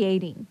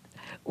associating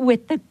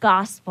with the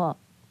gospel.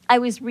 I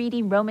was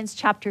reading Romans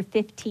chapter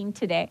 15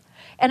 today,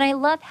 and I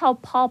love how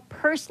Paul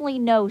personally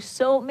knows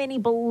so many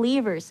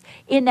believers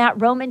in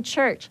that Roman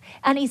church,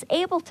 and he's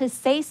able to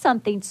say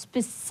something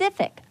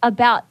specific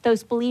about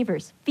those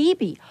believers.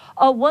 Phoebe,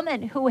 a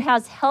woman who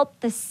has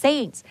helped the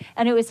saints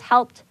and who has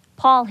helped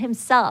Paul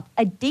himself,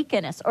 a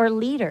deaconess or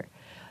leader.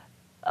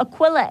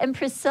 Aquila and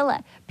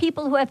Priscilla,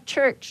 people who have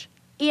church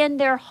in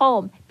their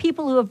home,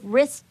 people who have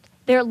risked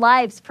their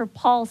lives for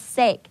Paul's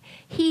sake.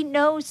 He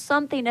knows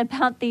something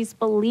about these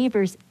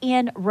believers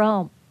in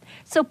Rome.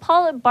 So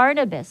Paul and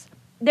Barnabas,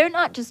 they're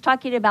not just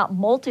talking about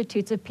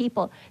multitudes of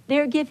people.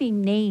 They're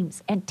giving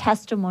names and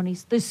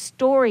testimonies, the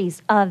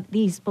stories of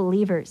these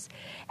believers.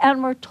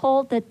 And we're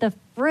told that the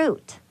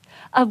fruit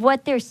of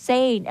what they're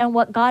saying and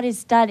what God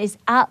has done is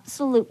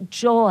absolute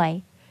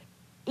joy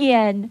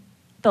in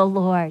the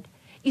Lord.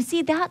 You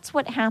see, that's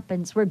what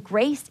happens. Where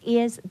grace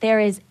is, there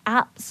is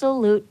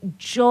absolute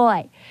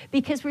joy,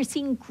 because we're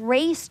seeing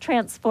grace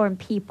transform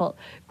people,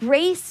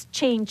 grace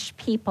change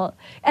people.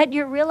 And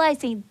you're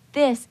realizing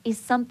this is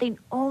something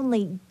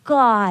only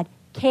God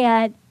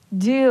can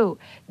do.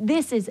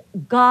 This is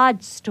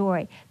God's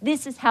story.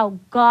 This is how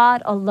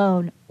God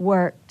alone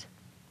worked.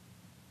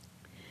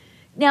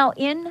 Now,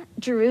 in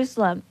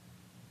Jerusalem,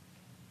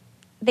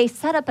 they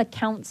set up a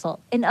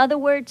council. In other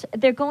words,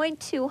 they're going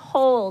to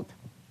hold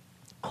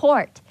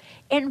court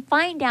and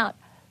find out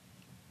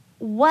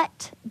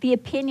what the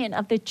opinion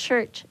of the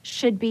church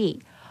should be.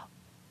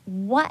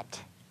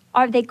 What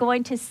are they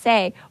going to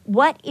say?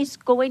 What is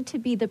going to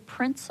be the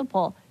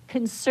principle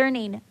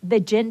concerning the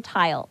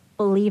Gentile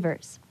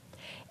believers?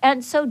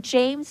 And so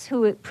James,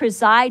 who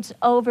presides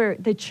over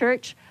the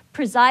church,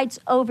 presides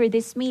over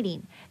this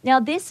meeting. Now,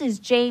 this is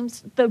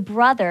James, the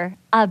brother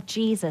of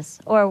Jesus,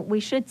 or we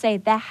should say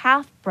the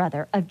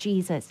half-brother of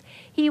Jesus.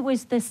 He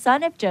was the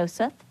son of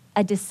Joseph,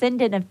 a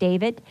descendant of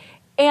David,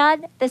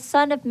 and the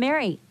son of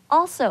Mary,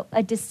 also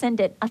a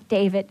descendant of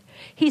David.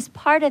 He's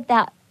part of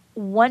that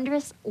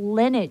wondrous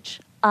lineage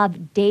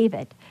of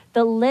David,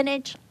 the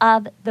lineage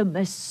of the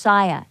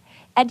Messiah.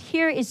 And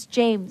here is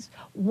James,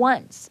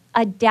 once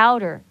a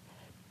doubter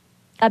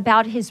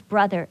about his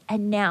brother,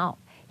 and now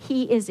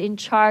he is in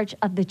charge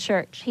of the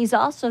church. He's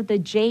also the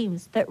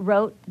James that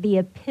wrote the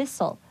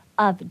epistle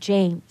of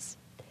James.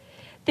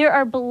 There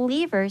are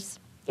believers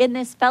in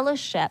this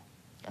fellowship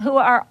who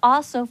are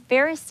also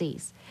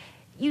Pharisees.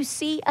 You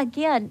see,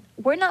 again,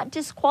 we're not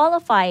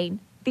disqualifying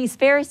these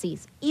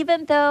Pharisees,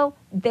 even though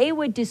they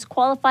would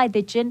disqualify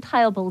the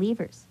Gentile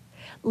believers.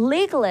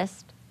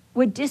 Legalists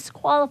would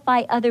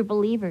disqualify other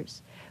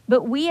believers.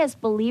 But we as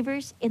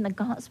believers in the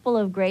gospel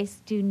of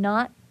grace do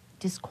not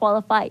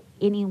disqualify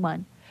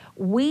anyone.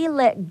 We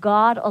let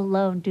God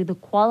alone do the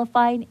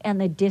qualifying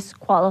and the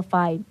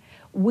disqualifying.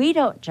 We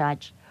don't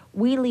judge.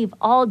 We leave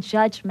all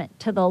judgment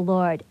to the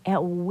Lord,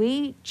 and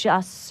we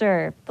just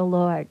serve the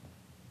Lord.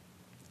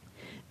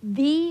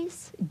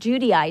 These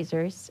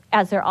Judaizers,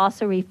 as they're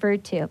also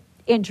referred to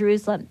in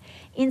Jerusalem,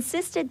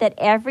 insisted that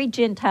every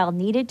Gentile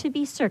needed to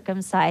be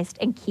circumcised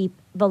and keep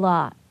the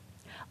law.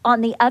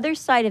 On the other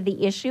side of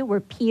the issue were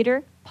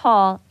Peter,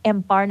 Paul,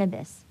 and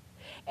Barnabas.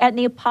 And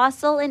the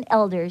apostle and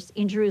elders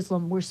in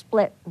Jerusalem were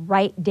split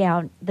right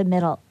down the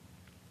middle.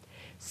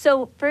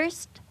 So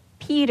first,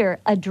 Peter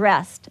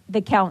addressed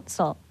the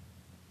council.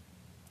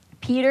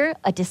 Peter,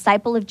 a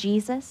disciple of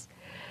Jesus.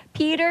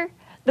 Peter,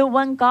 the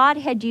one God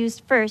had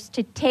used first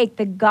to take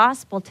the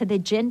gospel to the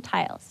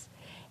Gentiles.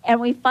 And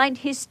we find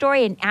his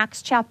story in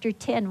Acts chapter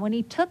 10 when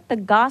he took the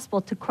gospel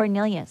to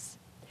Cornelius.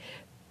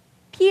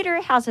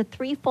 Peter has a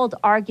threefold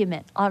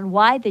argument on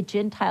why the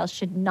Gentiles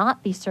should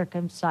not be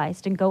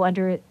circumcised and go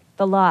under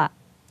the law.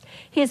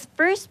 His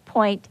first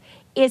point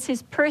is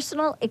his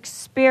personal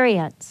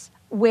experience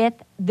with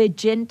the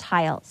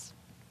Gentiles.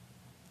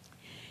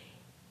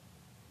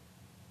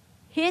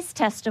 His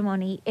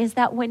testimony is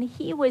that when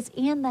he was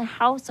in the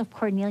house of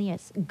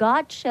Cornelius,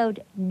 God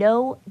showed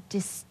no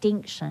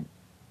distinction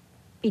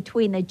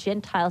between the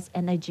Gentiles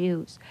and the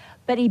Jews,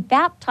 but he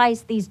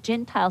baptized these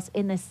Gentiles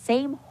in the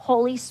same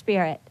Holy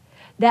Spirit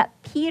that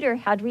Peter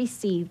had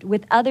received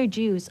with other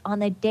Jews on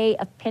the day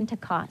of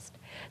Pentecost,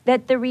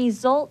 that the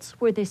results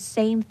were the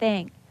same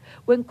thing.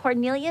 When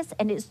Cornelius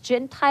and his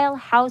Gentile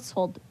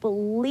household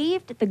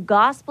believed the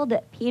gospel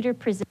that Peter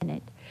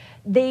presented,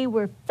 they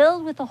were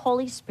filled with the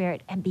Holy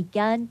Spirit and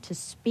began to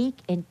speak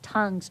in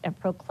tongues and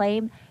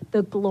proclaim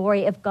the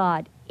glory of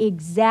God,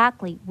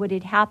 exactly what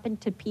had happened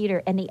to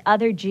Peter and the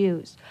other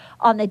Jews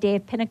on the day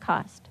of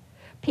Pentecost.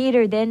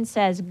 Peter then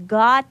says,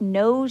 God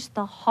knows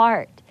the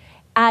heart,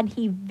 and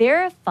he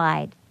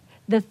verified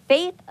the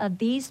faith of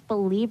these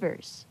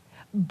believers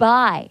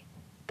by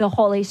the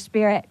Holy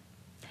Spirit,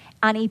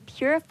 and he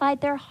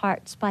purified their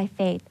hearts by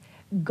faith.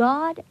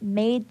 God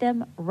made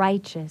them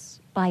righteous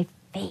by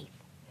faith.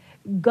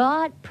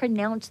 God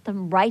pronounced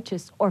them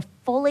righteous or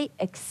fully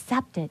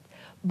accepted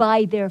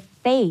by their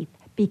faith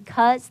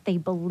because they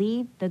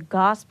believed the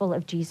gospel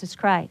of Jesus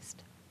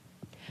Christ.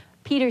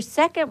 Peter's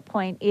second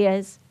point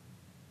is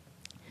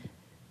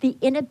the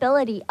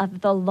inability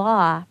of the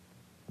law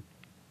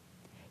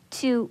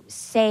to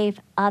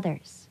save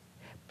others.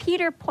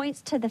 Peter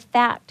points to the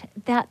fact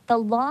that the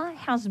law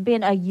has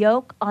been a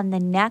yoke on the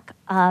neck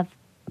of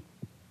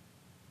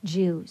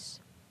Jews,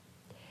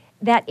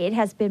 that it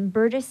has been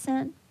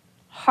burdensome,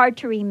 hard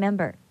to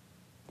remember.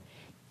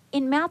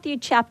 In Matthew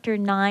chapter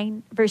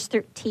 9, verse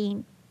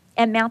 13,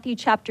 and Matthew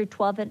chapter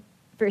 12,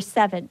 Verse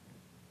 7.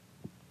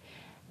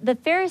 The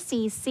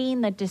Pharisees, seeing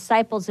the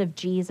disciples of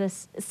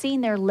Jesus, seeing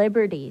their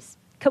liberties,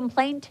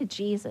 complained to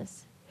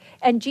Jesus.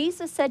 And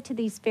Jesus said to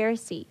these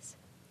Pharisees,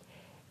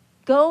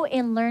 "Go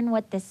and learn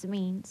what this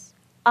means.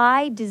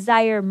 I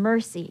desire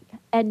mercy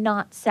and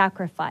not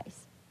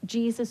sacrifice."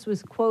 Jesus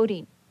was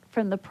quoting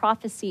from the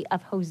prophecy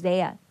of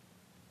Hosea.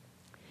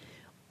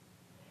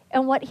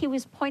 And what he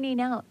was pointing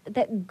out,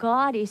 that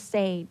God is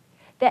saying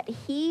that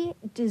he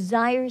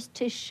desires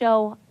to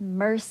show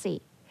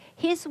mercy.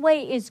 His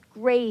way is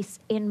grace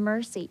in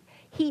mercy.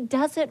 He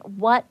doesn't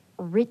want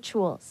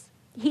rituals.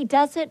 He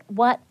doesn't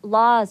want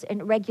laws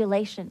and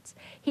regulations.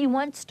 He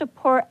wants to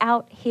pour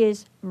out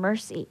his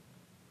mercy.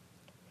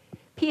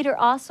 Peter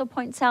also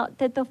points out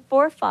that the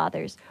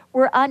forefathers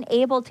were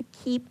unable to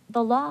keep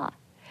the law.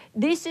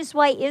 This is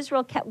why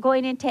Israel kept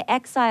going into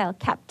exile,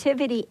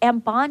 captivity,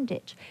 and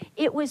bondage.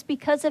 It was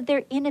because of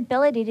their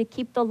inability to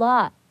keep the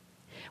law.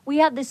 We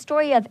have the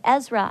story of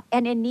Ezra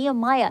and in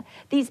Nehemiah,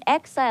 these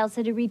exiles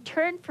that had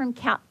returned from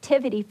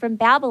captivity from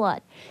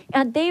Babylon.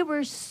 And they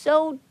were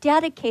so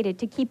dedicated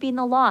to keeping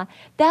the law.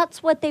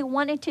 That's what they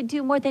wanted to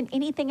do more than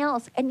anything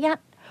else. And yet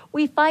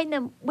we find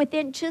them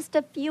within just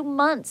a few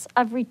months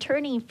of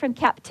returning from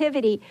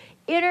captivity,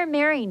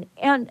 intermarrying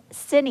and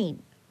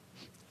sinning.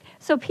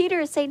 So Peter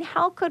is saying,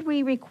 how could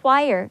we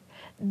require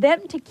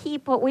them to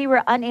keep what we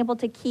were unable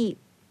to keep?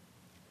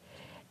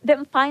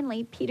 Then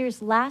finally,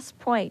 Peter's last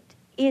point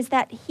is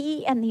that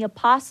he and the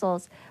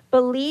apostles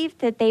believed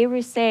that they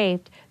were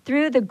saved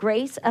through the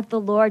grace of the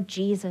Lord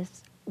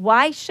Jesus.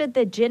 Why should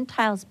the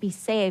Gentiles be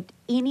saved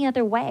any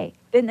other way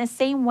than the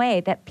same way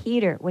that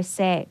Peter was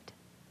saved?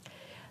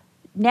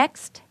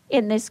 Next,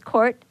 in this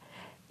court,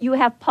 you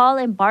have Paul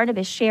and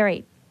Barnabas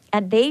sharing,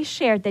 and they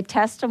shared the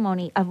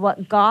testimony of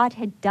what God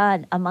had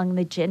done among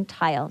the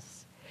Gentiles.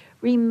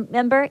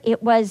 Remember,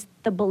 it was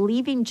the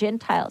believing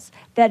Gentiles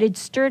that had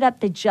stirred up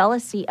the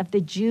jealousy of the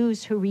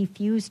Jews who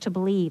refused to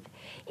believe.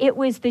 It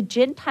was the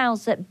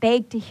Gentiles that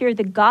begged to hear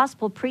the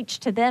gospel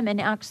preached to them in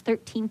Acts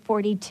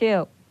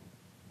 13:42.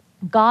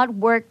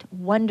 God worked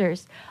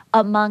wonders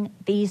among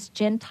these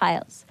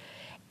Gentiles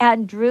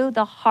and drew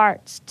the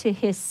hearts to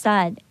his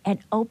Son and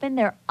opened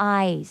their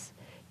eyes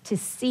to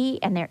see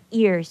and their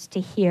ears to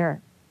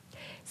hear.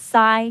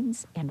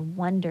 Signs and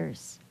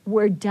wonders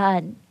were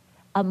done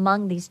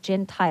among these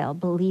Gentile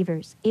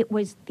believers. It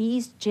was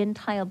these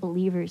Gentile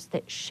believers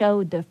that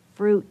showed the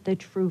fruit, the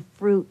true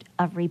fruit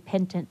of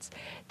repentance,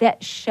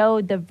 that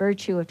showed the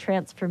virtue of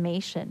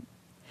transformation.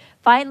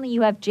 Finally,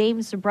 you have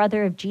James, the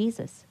brother of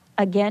Jesus,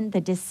 again,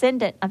 the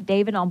descendant of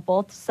David on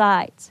both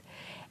sides.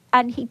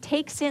 And he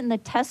takes in the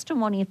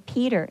testimony of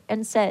Peter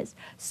and says,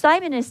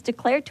 Simon has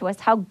declared to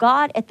us how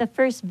God at the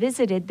first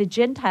visited the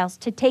Gentiles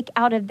to take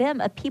out of them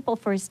a people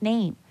for his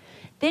name.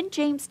 Then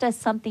James does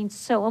something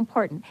so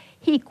important.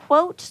 He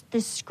quotes the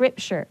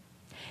scripture.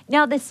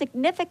 Now, the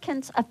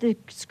significance of the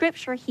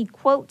scripture he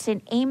quotes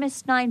in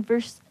Amos 9,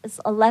 verses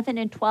 11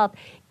 and 12,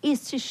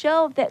 is to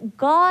show that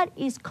God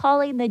is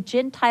calling the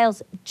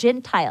Gentiles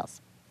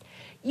Gentiles.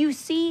 You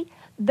see,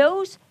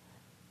 those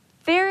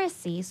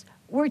Pharisees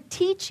were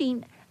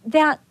teaching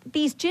that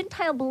these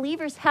Gentile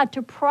believers had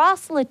to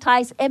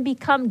proselytize and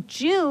become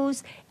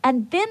Jews,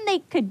 and then they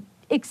could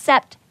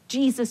accept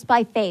Jesus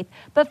by faith.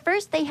 But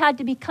first they had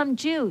to become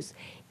Jews.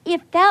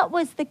 If that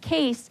was the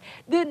case,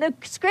 then the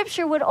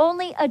scripture would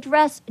only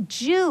address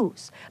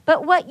Jews.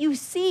 But what you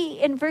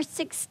see in verse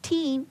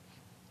 16,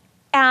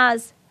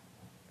 as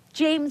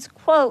James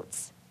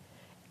quotes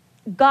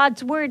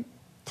God's word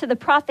to the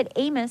prophet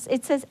Amos,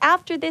 it says,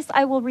 after this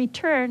I will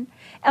return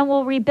and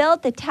will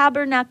rebuild the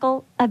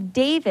tabernacle of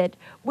David,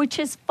 which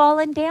has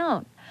fallen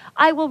down.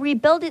 I will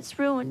rebuild its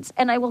ruins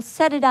and I will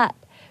set it up,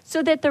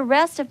 so that the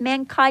rest of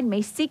mankind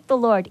may seek the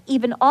Lord,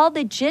 even all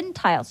the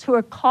Gentiles who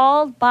are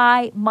called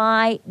by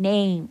my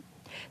name,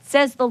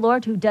 says the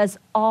Lord who does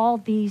all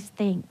these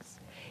things.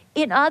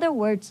 In other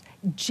words,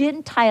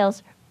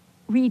 Gentiles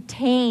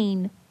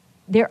retain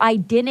their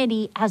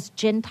identity as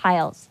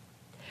Gentiles,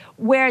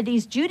 where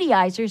these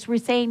Judaizers were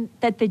saying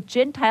that the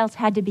Gentiles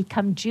had to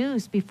become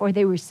Jews before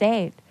they were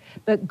saved.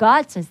 But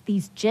God says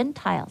these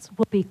Gentiles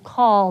will be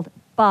called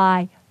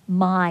by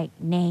my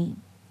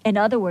name. In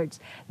other words,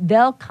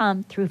 they'll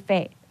come through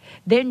faith.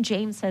 Then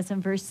James says in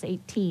verse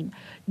 18,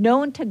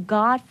 known to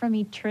God from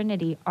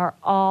eternity are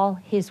all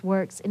his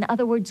works. In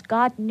other words,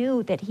 God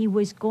knew that he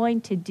was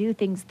going to do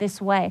things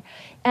this way.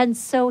 And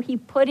so he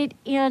put it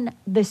in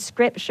the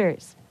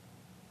scriptures.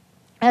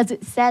 As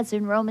it says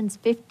in Romans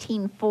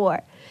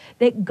 15:4,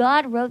 that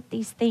God wrote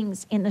these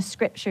things in the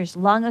scriptures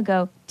long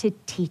ago to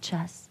teach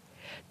us.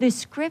 The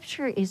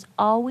scripture is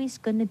always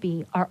going to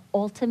be our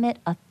ultimate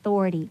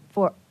authority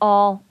for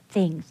all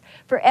things,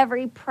 for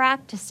every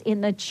practice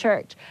in the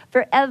church,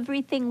 for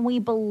everything we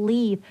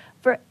believe,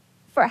 for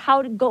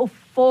how to go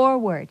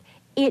forward.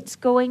 It's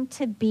going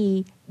to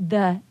be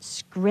the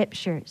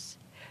scriptures.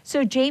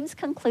 So James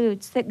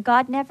concludes that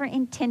God never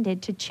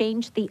intended to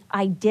change the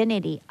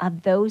identity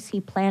of those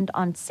he planned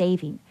on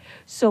saving,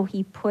 so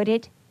he put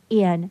it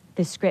in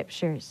the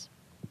scriptures.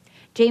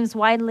 James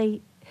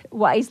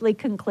wisely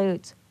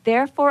concludes,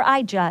 Therefore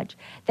I judge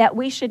that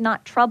we should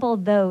not trouble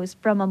those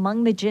from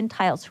among the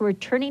Gentiles who are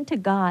turning to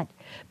God,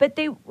 but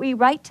we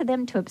write to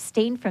them to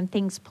abstain from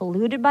things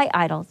polluted by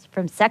idols,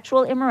 from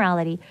sexual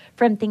immorality,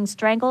 from things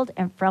strangled,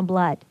 and from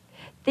blood.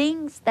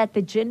 Things that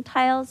the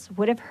Gentiles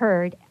would have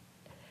heard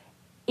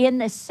in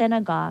the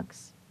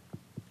synagogues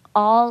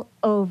all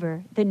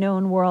over the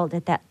known world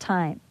at that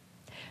time.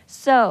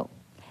 So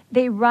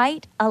they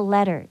write a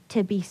letter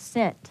to be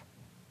sent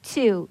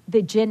to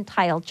the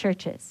Gentile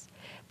churches.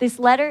 This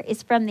letter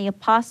is from the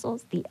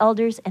apostles, the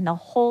elders, and the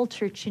whole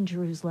church in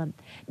Jerusalem.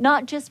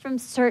 Not just from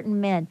certain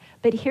men,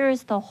 but here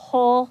is the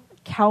whole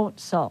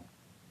council.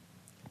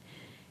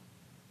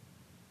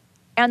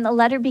 And the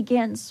letter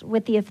begins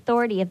with the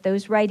authority of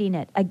those writing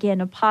it.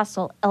 Again,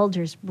 apostle,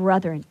 elders,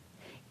 brethren.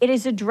 It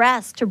is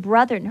addressed to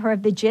brethren who are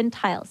of the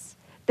Gentiles,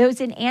 those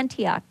in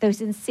Antioch,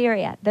 those in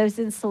Syria, those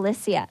in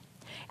Cilicia.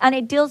 And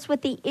it deals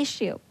with the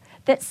issue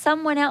that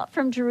some went out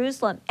from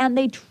Jerusalem and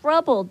they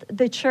troubled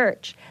the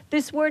church.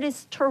 This word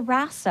is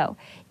tarasso.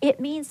 It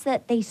means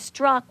that they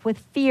struck with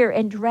fear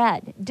and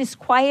dread,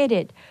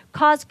 disquieted,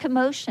 caused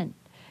commotion,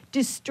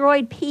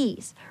 destroyed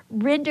peace,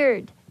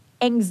 rendered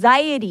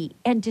anxiety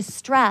and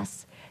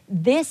distress.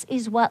 This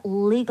is what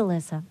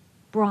legalism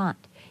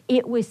brought.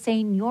 It was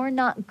saying, you're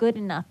not good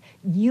enough.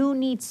 You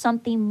need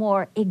something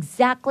more.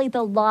 Exactly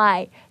the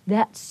lie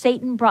that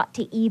Satan brought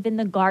to Eve in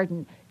the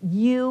garden.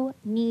 You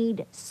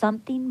need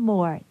something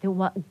more than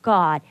what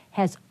God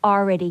has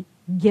already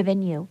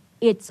given you.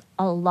 It's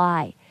a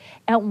lie.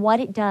 And what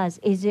it does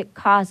is it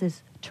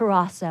causes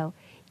tarasso.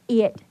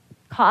 It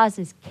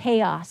causes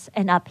chaos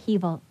and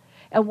upheaval.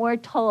 And we're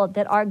told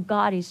that our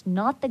God is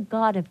not the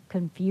God of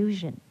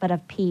confusion, but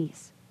of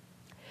peace.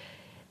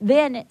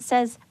 Then it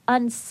says,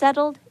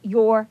 unsettled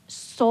your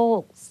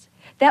souls.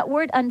 That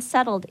word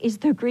unsettled is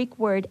the Greek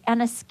word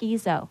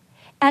anaskizo,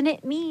 and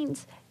it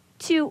means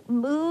to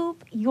move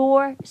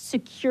your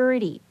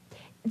security.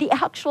 The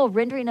actual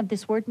rendering of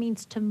this word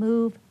means to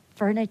move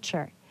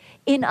furniture.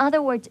 In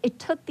other words, it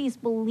took these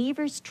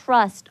believers'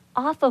 trust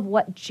off of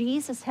what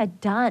Jesus had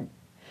done,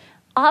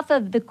 off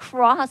of the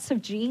cross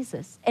of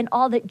Jesus and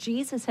all that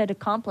Jesus had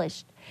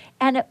accomplished.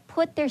 And it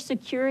put their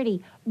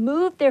security,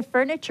 moved their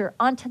furniture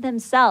onto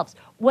themselves,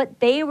 what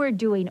they were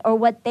doing or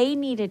what they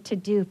needed to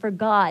do for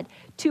God,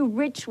 to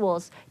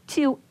rituals,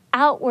 to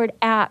outward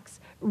acts,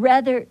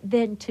 rather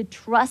than to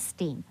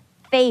trusting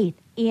faith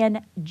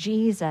in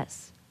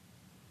Jesus.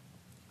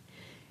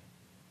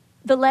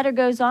 The letter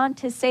goes on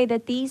to say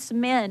that these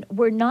men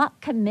were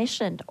not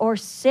commissioned or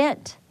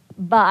sent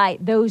by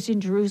those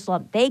in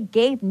Jerusalem. They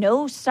gave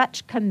no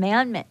such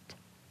commandment.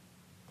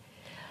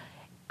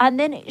 And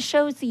then it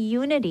shows the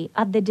unity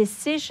of the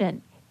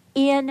decision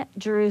in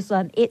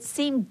Jerusalem. It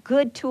seemed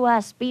good to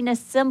us being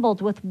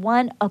assembled with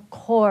one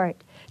accord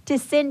to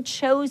send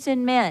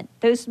chosen men.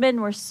 Those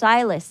men were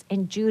Silas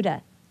and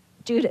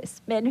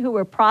Judas, men who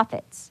were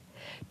prophets,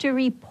 to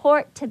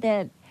report to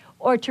them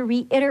or to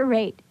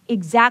reiterate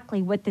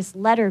exactly what this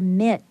letter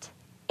meant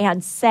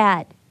and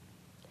said.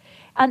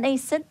 And they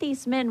sent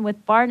these men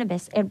with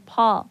Barnabas and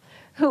Paul,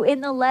 who in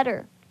the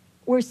letter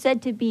were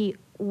said to be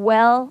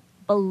well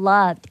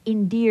beloved,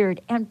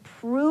 endeared, and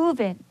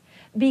proven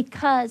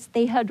because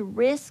they had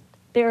risked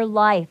their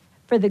life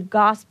for the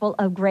gospel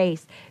of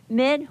grace.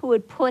 Men who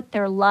would put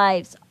their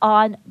lives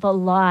on the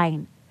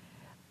line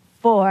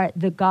for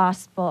the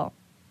gospel.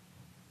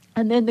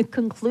 And then the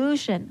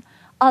conclusion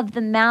of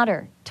the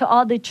matter to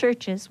all the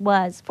churches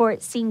was, for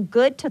it seemed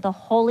good to the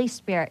Holy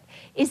Spirit.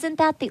 Isn't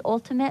that the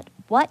ultimate?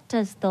 What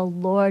does the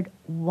Lord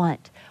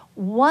want?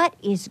 What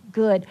is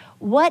good?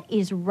 What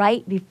is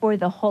right before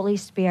the Holy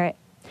Spirit?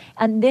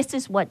 And this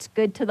is what's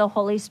good to the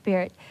Holy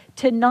Spirit,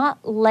 to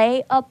not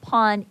lay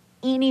upon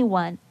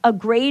anyone a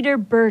greater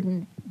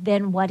burden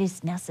than what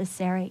is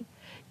necessary.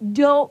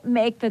 Don't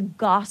make the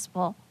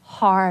gospel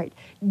hard.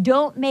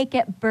 Don't make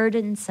it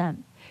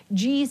burdensome.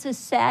 Jesus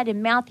said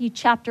in Matthew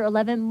chapter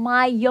 11,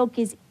 my yoke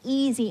is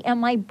easy and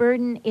my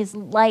burden is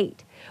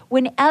light.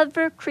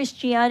 Whenever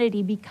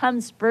Christianity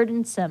becomes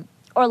burdensome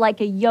or like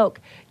a yoke,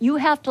 you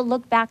have to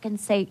look back and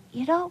say,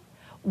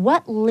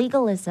 what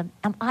legalism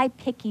am I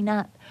picking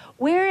up?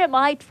 Where am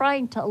I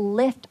trying to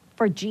lift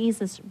for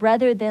Jesus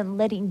rather than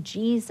letting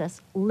Jesus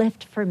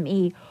lift for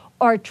me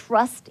or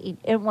trusting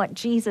in what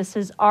Jesus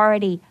has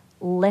already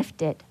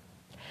lifted?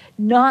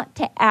 Not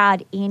to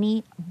add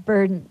any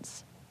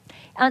burdens.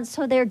 And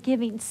so they're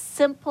giving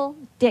simple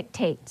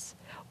dictates.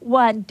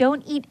 One,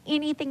 don't eat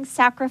anything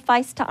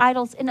sacrificed to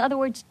idols. In other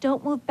words,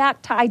 don't move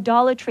back to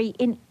idolatry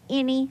in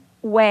any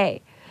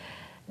way.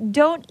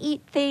 Don't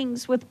eat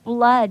things with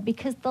blood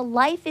because the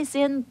life is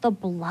in the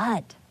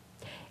blood.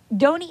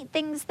 Don't eat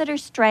things that are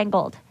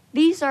strangled.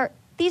 These are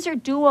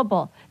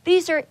doable.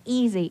 These are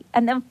easy.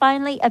 And then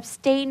finally,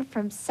 abstain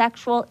from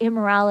sexual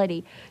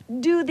immorality.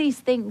 Do these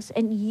things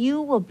and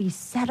you will be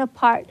set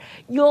apart.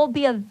 You'll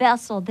be a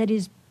vessel that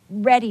is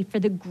ready for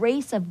the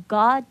grace of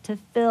God to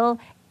fill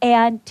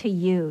and to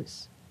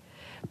use.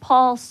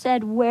 Paul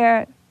said,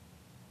 where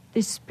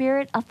the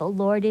Spirit of the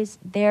Lord is,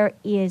 there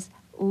is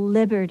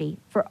liberty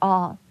for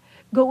all.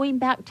 Going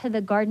back to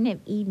the Garden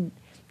of Eden,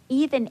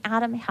 Eve and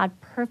Adam had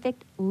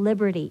perfect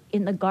liberty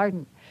in the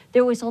garden.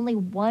 There was only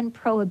one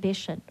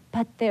prohibition,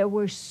 but there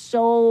were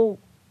so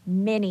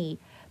many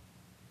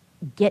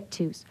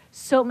get-tos,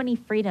 so many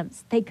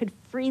freedoms. They could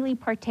freely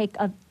partake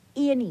of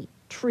any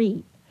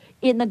tree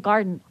in the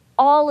garden,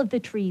 all of the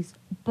trees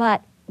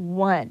but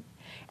one.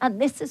 And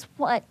this is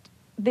what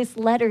this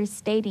letter is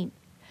stating.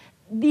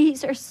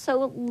 These are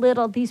so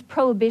little, these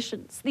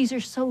prohibitions, these are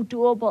so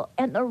doable,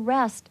 and the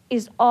rest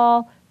is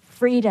all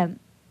freedom.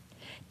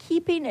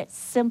 Keeping it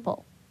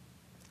simple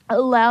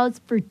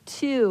allows for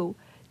two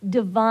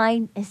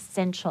divine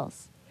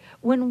essentials.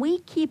 When we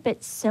keep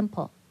it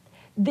simple,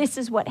 this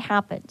is what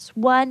happens.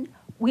 One,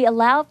 we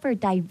allow for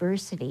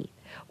diversity.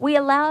 We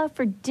allow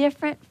for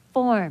different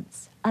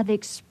forms of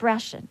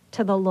expression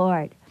to the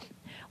Lord.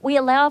 We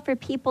allow for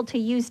people to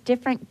use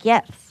different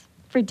gifts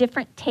for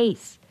different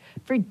tastes,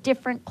 for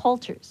different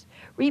cultures.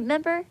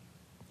 Remember,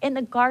 in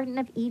the Garden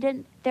of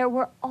Eden, there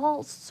were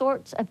all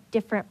sorts of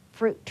different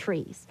fruit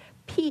trees,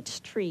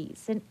 peach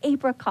trees and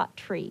apricot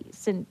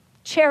trees and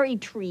cherry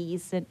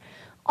trees and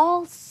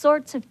all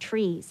sorts of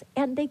trees.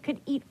 And they could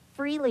eat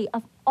freely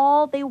of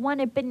all they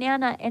wanted,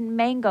 banana and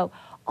mango,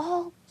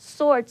 all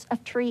sorts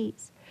of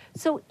trees.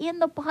 So in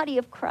the body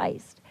of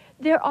Christ,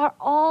 there are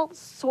all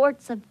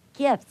sorts of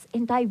gifts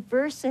and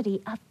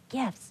diversity of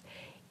gifts.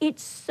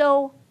 It's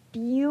so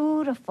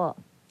beautiful.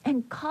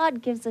 And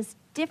God gives us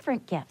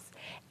different gifts.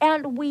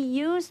 And we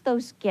use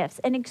those gifts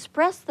and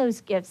express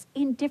those gifts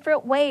in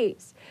different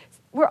ways.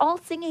 We're all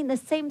singing the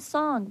same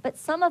song, but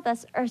some of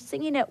us are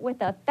singing it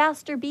with a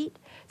faster beat,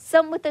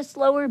 some with a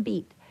slower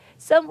beat,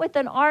 some with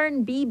an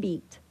R&B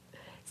beat.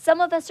 Some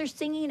of us are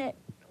singing it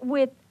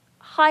with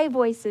high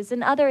voices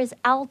and others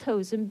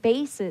altos and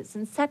basses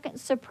and second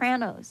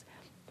sopranos.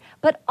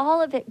 But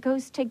all of it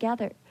goes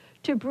together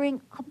to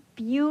bring a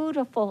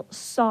beautiful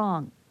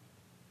song.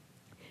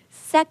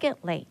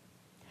 Secondly,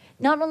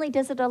 not only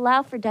does it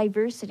allow for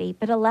diversity,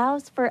 but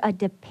allows for a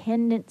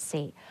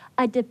dependency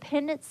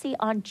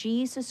on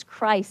Jesus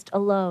Christ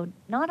alone,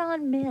 not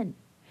on men,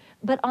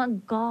 but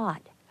on God,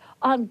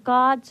 on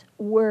God's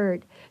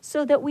word,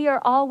 so that we are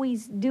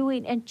always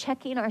doing and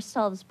checking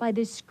ourselves by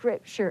the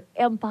scripture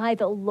and by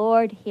the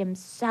Lord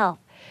himself,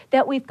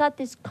 that we've got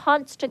this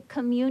constant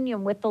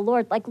communion with the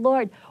Lord, like,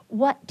 Lord,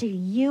 what do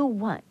you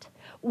want?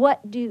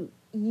 What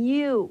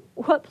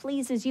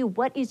pleases you?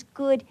 What is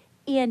good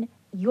in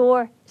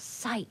your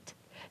sight?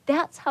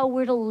 That's how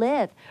we're to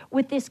live,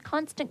 with this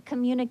constant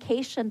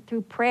communication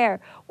through prayer,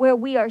 where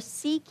we are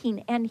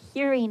seeking and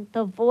hearing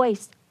the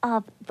voice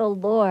of the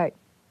Lord.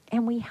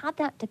 And we have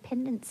that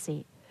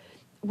dependency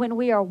when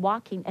we are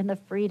walking in the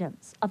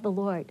freedoms of the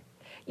Lord.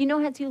 You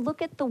know, as you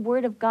look at the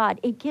Word of God,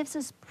 it gives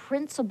us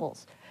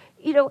principles,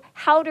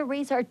 how to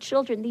raise our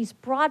children, these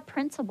broad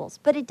principles,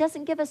 but it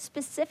doesn't give us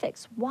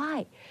specifics.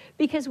 Why?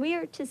 Because we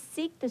are to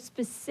seek the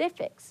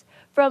specifics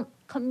from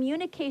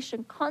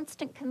communication,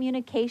 constant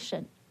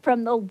communication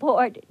from the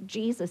Lord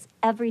Jesus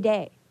every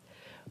day.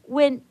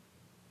 When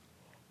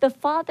the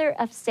father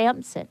of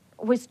Samson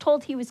was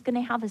told he was going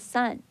to have a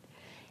son,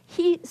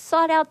 he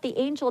sought out the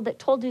angel that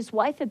told his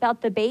wife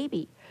about the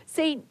baby,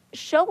 saying,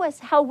 show us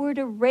how we're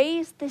to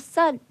raise the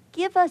son.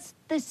 Give us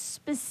the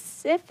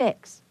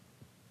specifics.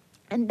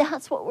 And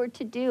that's what we're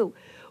to do.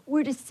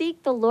 We're to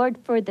seek the Lord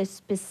for the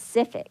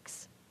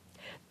specifics.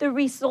 The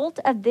result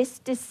of this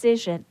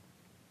decision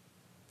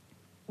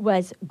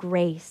was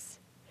grace.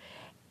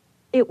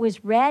 It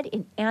was read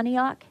in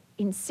Antioch,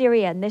 in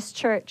Syria, in this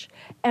church,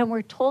 and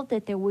we're told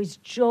that there was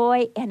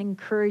joy and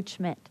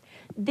encouragement.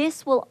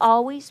 This will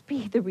always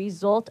be the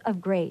result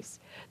of grace.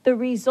 The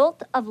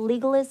result of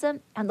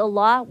legalism and the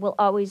law will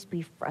always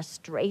be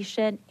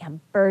frustration and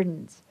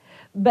burdens.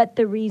 But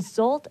the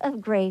result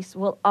of grace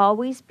will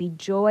always be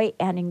joy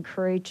and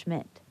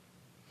encouragement.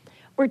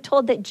 We're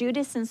told that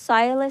Judas and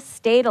Silas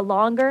stayed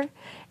longer,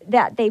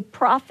 that they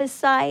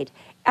prophesied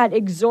and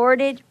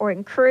exhorted or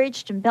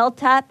encouraged and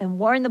built up and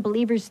warned the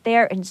believers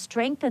there and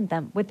strengthened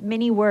them with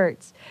many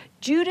words.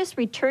 Judas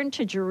returned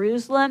to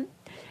Jerusalem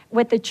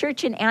with the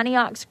church in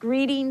Antioch's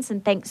greetings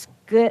and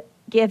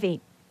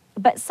thanksgiving.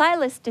 But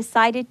Silas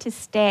decided to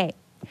stay.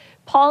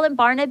 Paul and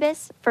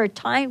Barnabas, for a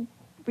time,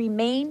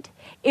 remained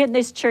in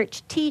this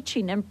church,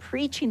 teaching and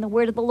preaching the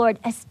word of the Lord,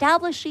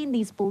 establishing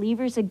these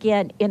believers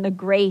again in the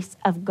grace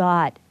of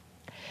God.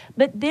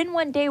 But then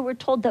one day we're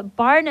told that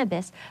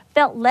Barnabas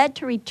felt led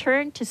to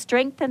return to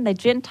strengthen the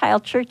Gentile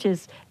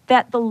churches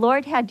that the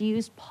Lord had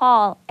used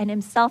Paul and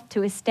himself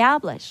to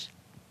establish.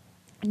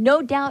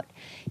 No doubt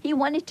he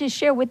wanted to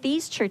share with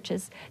these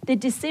churches the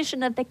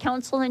decision of the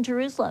council in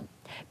Jerusalem,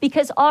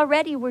 because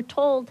already we're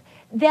told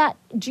that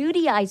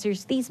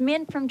Judaizers, these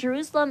men from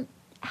Jerusalem,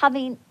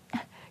 having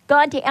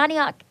gone to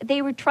Antioch,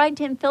 they were trying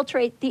to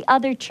infiltrate the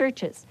other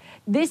churches.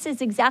 This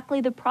is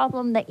exactly the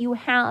problem that you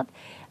have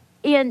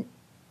in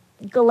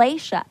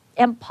Galatia.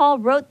 And Paul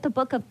wrote the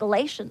book of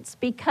Galatians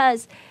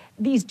because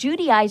these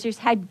Judaizers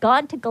had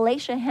gone to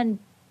Galatia and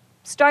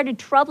started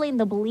troubling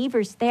the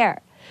believers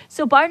there.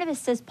 So Barnabas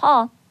says,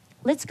 Paul,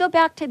 let's go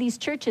back to these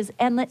churches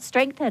and let's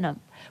strengthen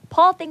them.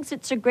 Paul thinks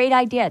it's a great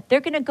idea.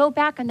 They're going to go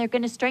back and they're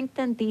going to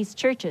strengthen these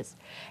churches.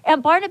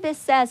 And Barnabas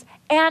says,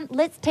 and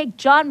let's take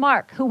John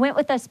Mark, who went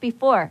with us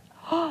before.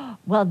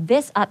 Well,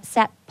 this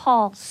upset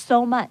Paul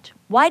so much.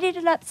 Why did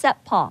it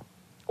upset Paul?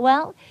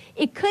 Well,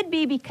 it could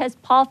be because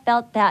Paul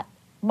felt that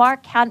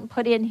Mark hadn't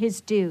put in his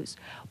dues.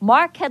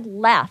 Mark had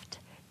left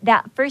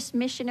that first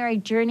missionary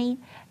journey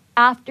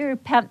after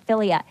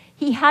Pamphylia.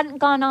 He hadn't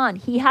gone on.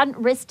 He hadn't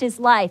risked his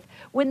life.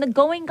 When the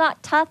going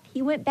got tough,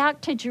 he went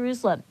back to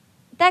Jerusalem.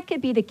 That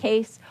could be the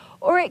case,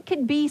 or it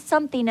could be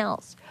something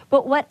else.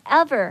 But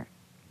whatever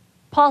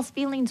Paul's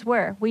feelings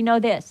were, we know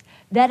this,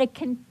 that a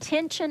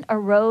contention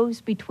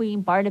arose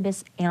between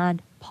Barnabas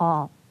and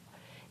Paul.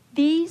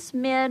 These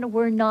men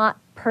were not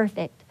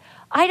perfect.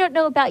 I don't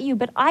know about you,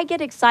 but I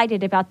get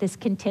excited about this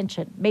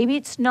contention. Maybe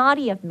it's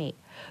naughty of me,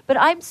 but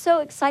I'm so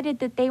excited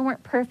that they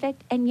weren't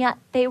perfect, and yet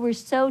they were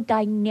so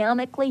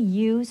dynamically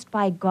used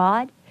by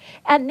God.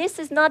 And this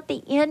is not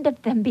the end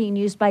of them being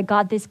used by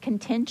God, this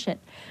contention.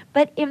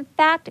 But in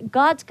fact,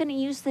 God's going to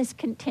use this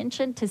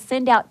contention to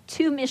send out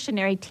 2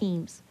 missionary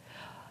teams.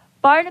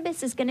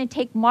 Barnabas is going to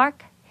take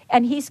Mark,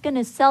 and he's going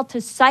to sail to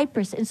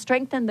Cyprus and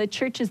strengthen the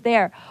churches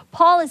there.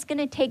 Paul is going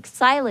to take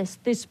Silas,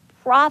 this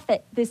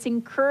prophet, this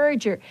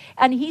encourager,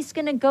 and he's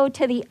going to go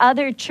to the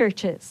other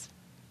churches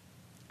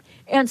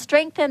and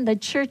strengthen the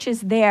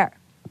churches there.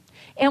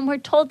 And we're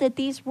told that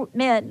these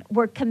men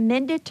were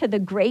commended to the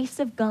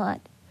grace of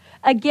God.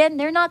 Again,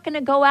 they're not going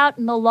to go out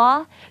in the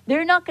law.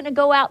 They're not going to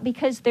go out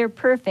because they're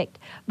perfect,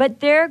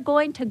 but they're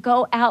going to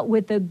go out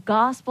with the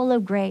gospel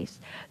of grace,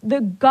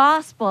 the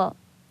gospel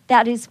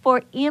that is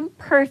for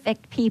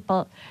imperfect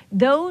people,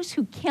 those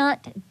who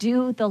can't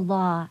do the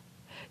law,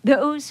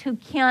 those who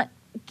can't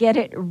get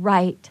it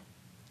right.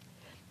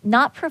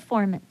 Not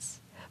performance,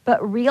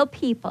 but real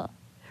people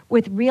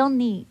with real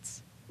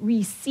needs,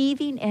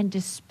 receiving and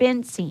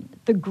dispensing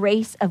the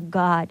grace of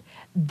God.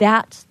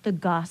 That's the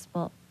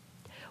gospel.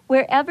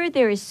 Wherever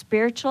there is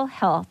spiritual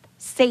health,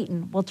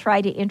 Satan will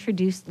try to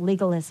introduce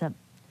legalism.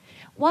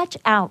 Watch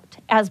out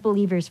as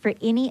believers for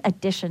any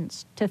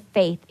additions to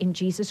faith in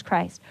Jesus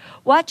Christ.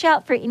 Watch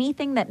out for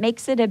anything that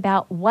makes it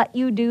about what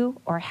you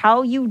do or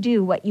how you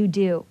do what you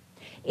do.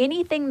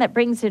 Anything that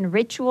brings in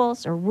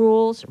rituals or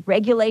rules,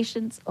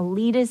 regulations,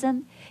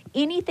 elitism,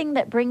 anything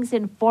that brings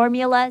in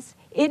formulas,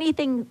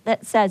 anything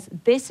that says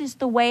this is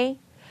the way,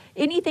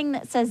 anything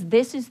that says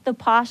this is the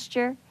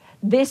posture,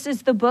 this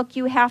is the book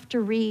you have to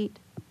read.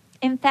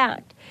 In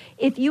fact,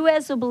 if you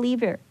as a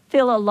believer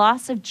feel a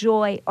loss of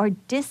joy or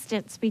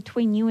distance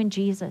between you and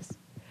Jesus,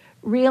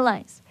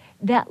 realize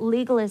that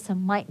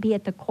legalism might be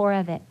at the core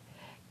of it.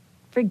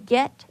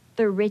 Forget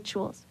the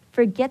rituals.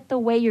 Forget the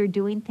way you're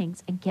doing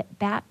things and get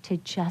back to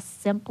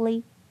just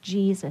simply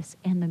Jesus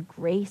and the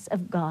grace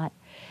of God.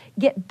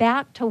 Get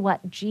back to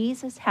what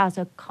Jesus has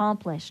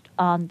accomplished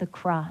on the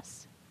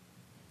cross.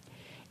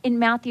 In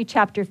Matthew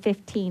chapter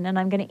 15, and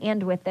I'm going to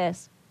end with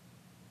this,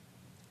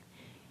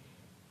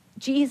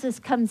 Jesus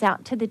comes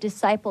out to the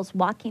disciples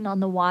walking on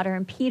the water,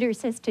 and Peter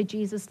says to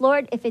Jesus,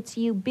 Lord, if it's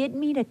you, bid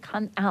me to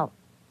come out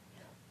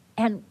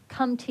and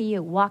come to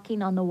you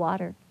walking on the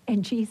water.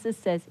 And Jesus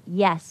says,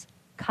 yes,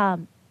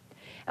 come.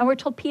 And we're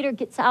told Peter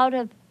gets out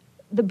of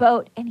the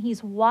boat and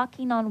he's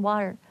walking on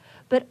water.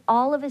 But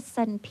all of a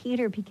sudden,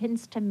 Peter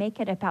begins to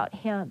make it about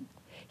him.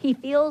 He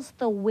feels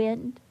the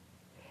wind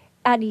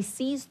and he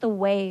sees the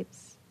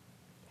waves.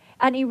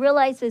 And he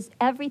realizes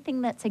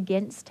everything that's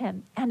against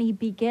him, and he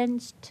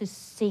begins to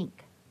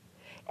sink.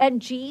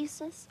 And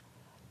Jesus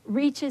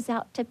reaches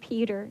out to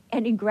Peter,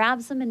 and he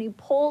grabs him, and he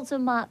pulls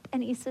him up,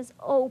 and he says,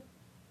 oh,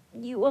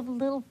 you of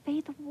little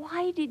faith,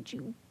 why did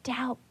you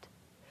doubt?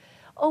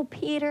 Oh,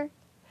 Peter,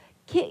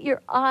 get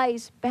your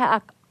eyes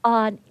back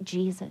on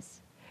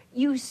Jesus.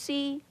 You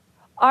see,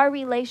 our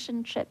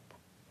relationship,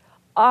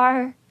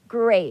 our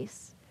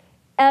grace,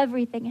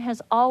 everything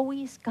has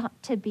always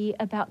got to be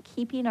about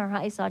keeping our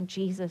eyes on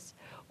Jesus,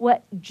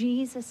 what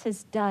Jesus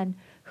has done,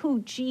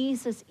 who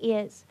Jesus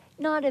is,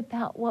 not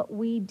about what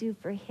we do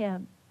for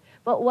him,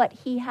 but what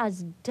he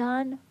has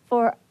done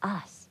for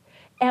us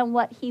and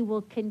what he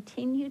will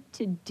continue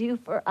to do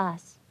for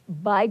us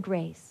by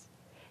grace.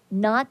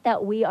 Not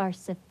that we are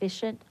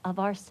sufficient of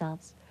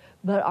ourselves,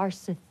 but our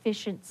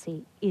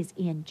sufficiency is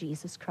in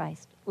Jesus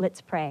Christ. Let's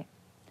pray.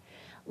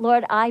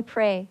 Lord, I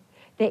pray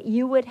that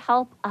you would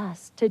help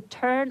us to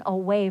turn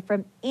away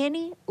from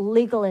any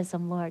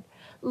legalism, Lord.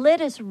 Let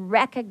us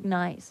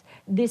recognize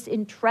this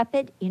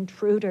intrepid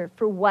intruder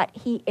for what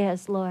he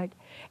is, Lord.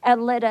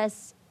 And let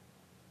us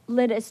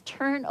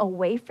turn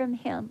away from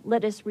him.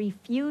 Let us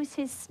refuse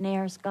his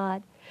snares,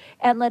 God.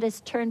 And let us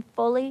turn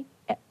fully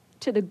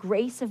to the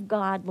grace of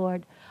God,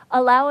 Lord.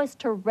 Allow us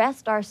to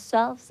rest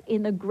ourselves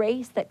in the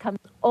grace that comes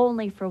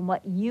only from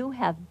what you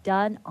have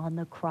done on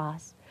the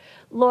cross.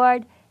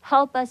 Lord,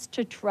 help us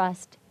to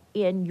trust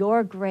in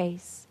your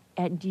grace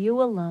and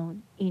you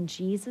alone. In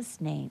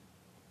Jesus' name,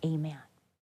 amen.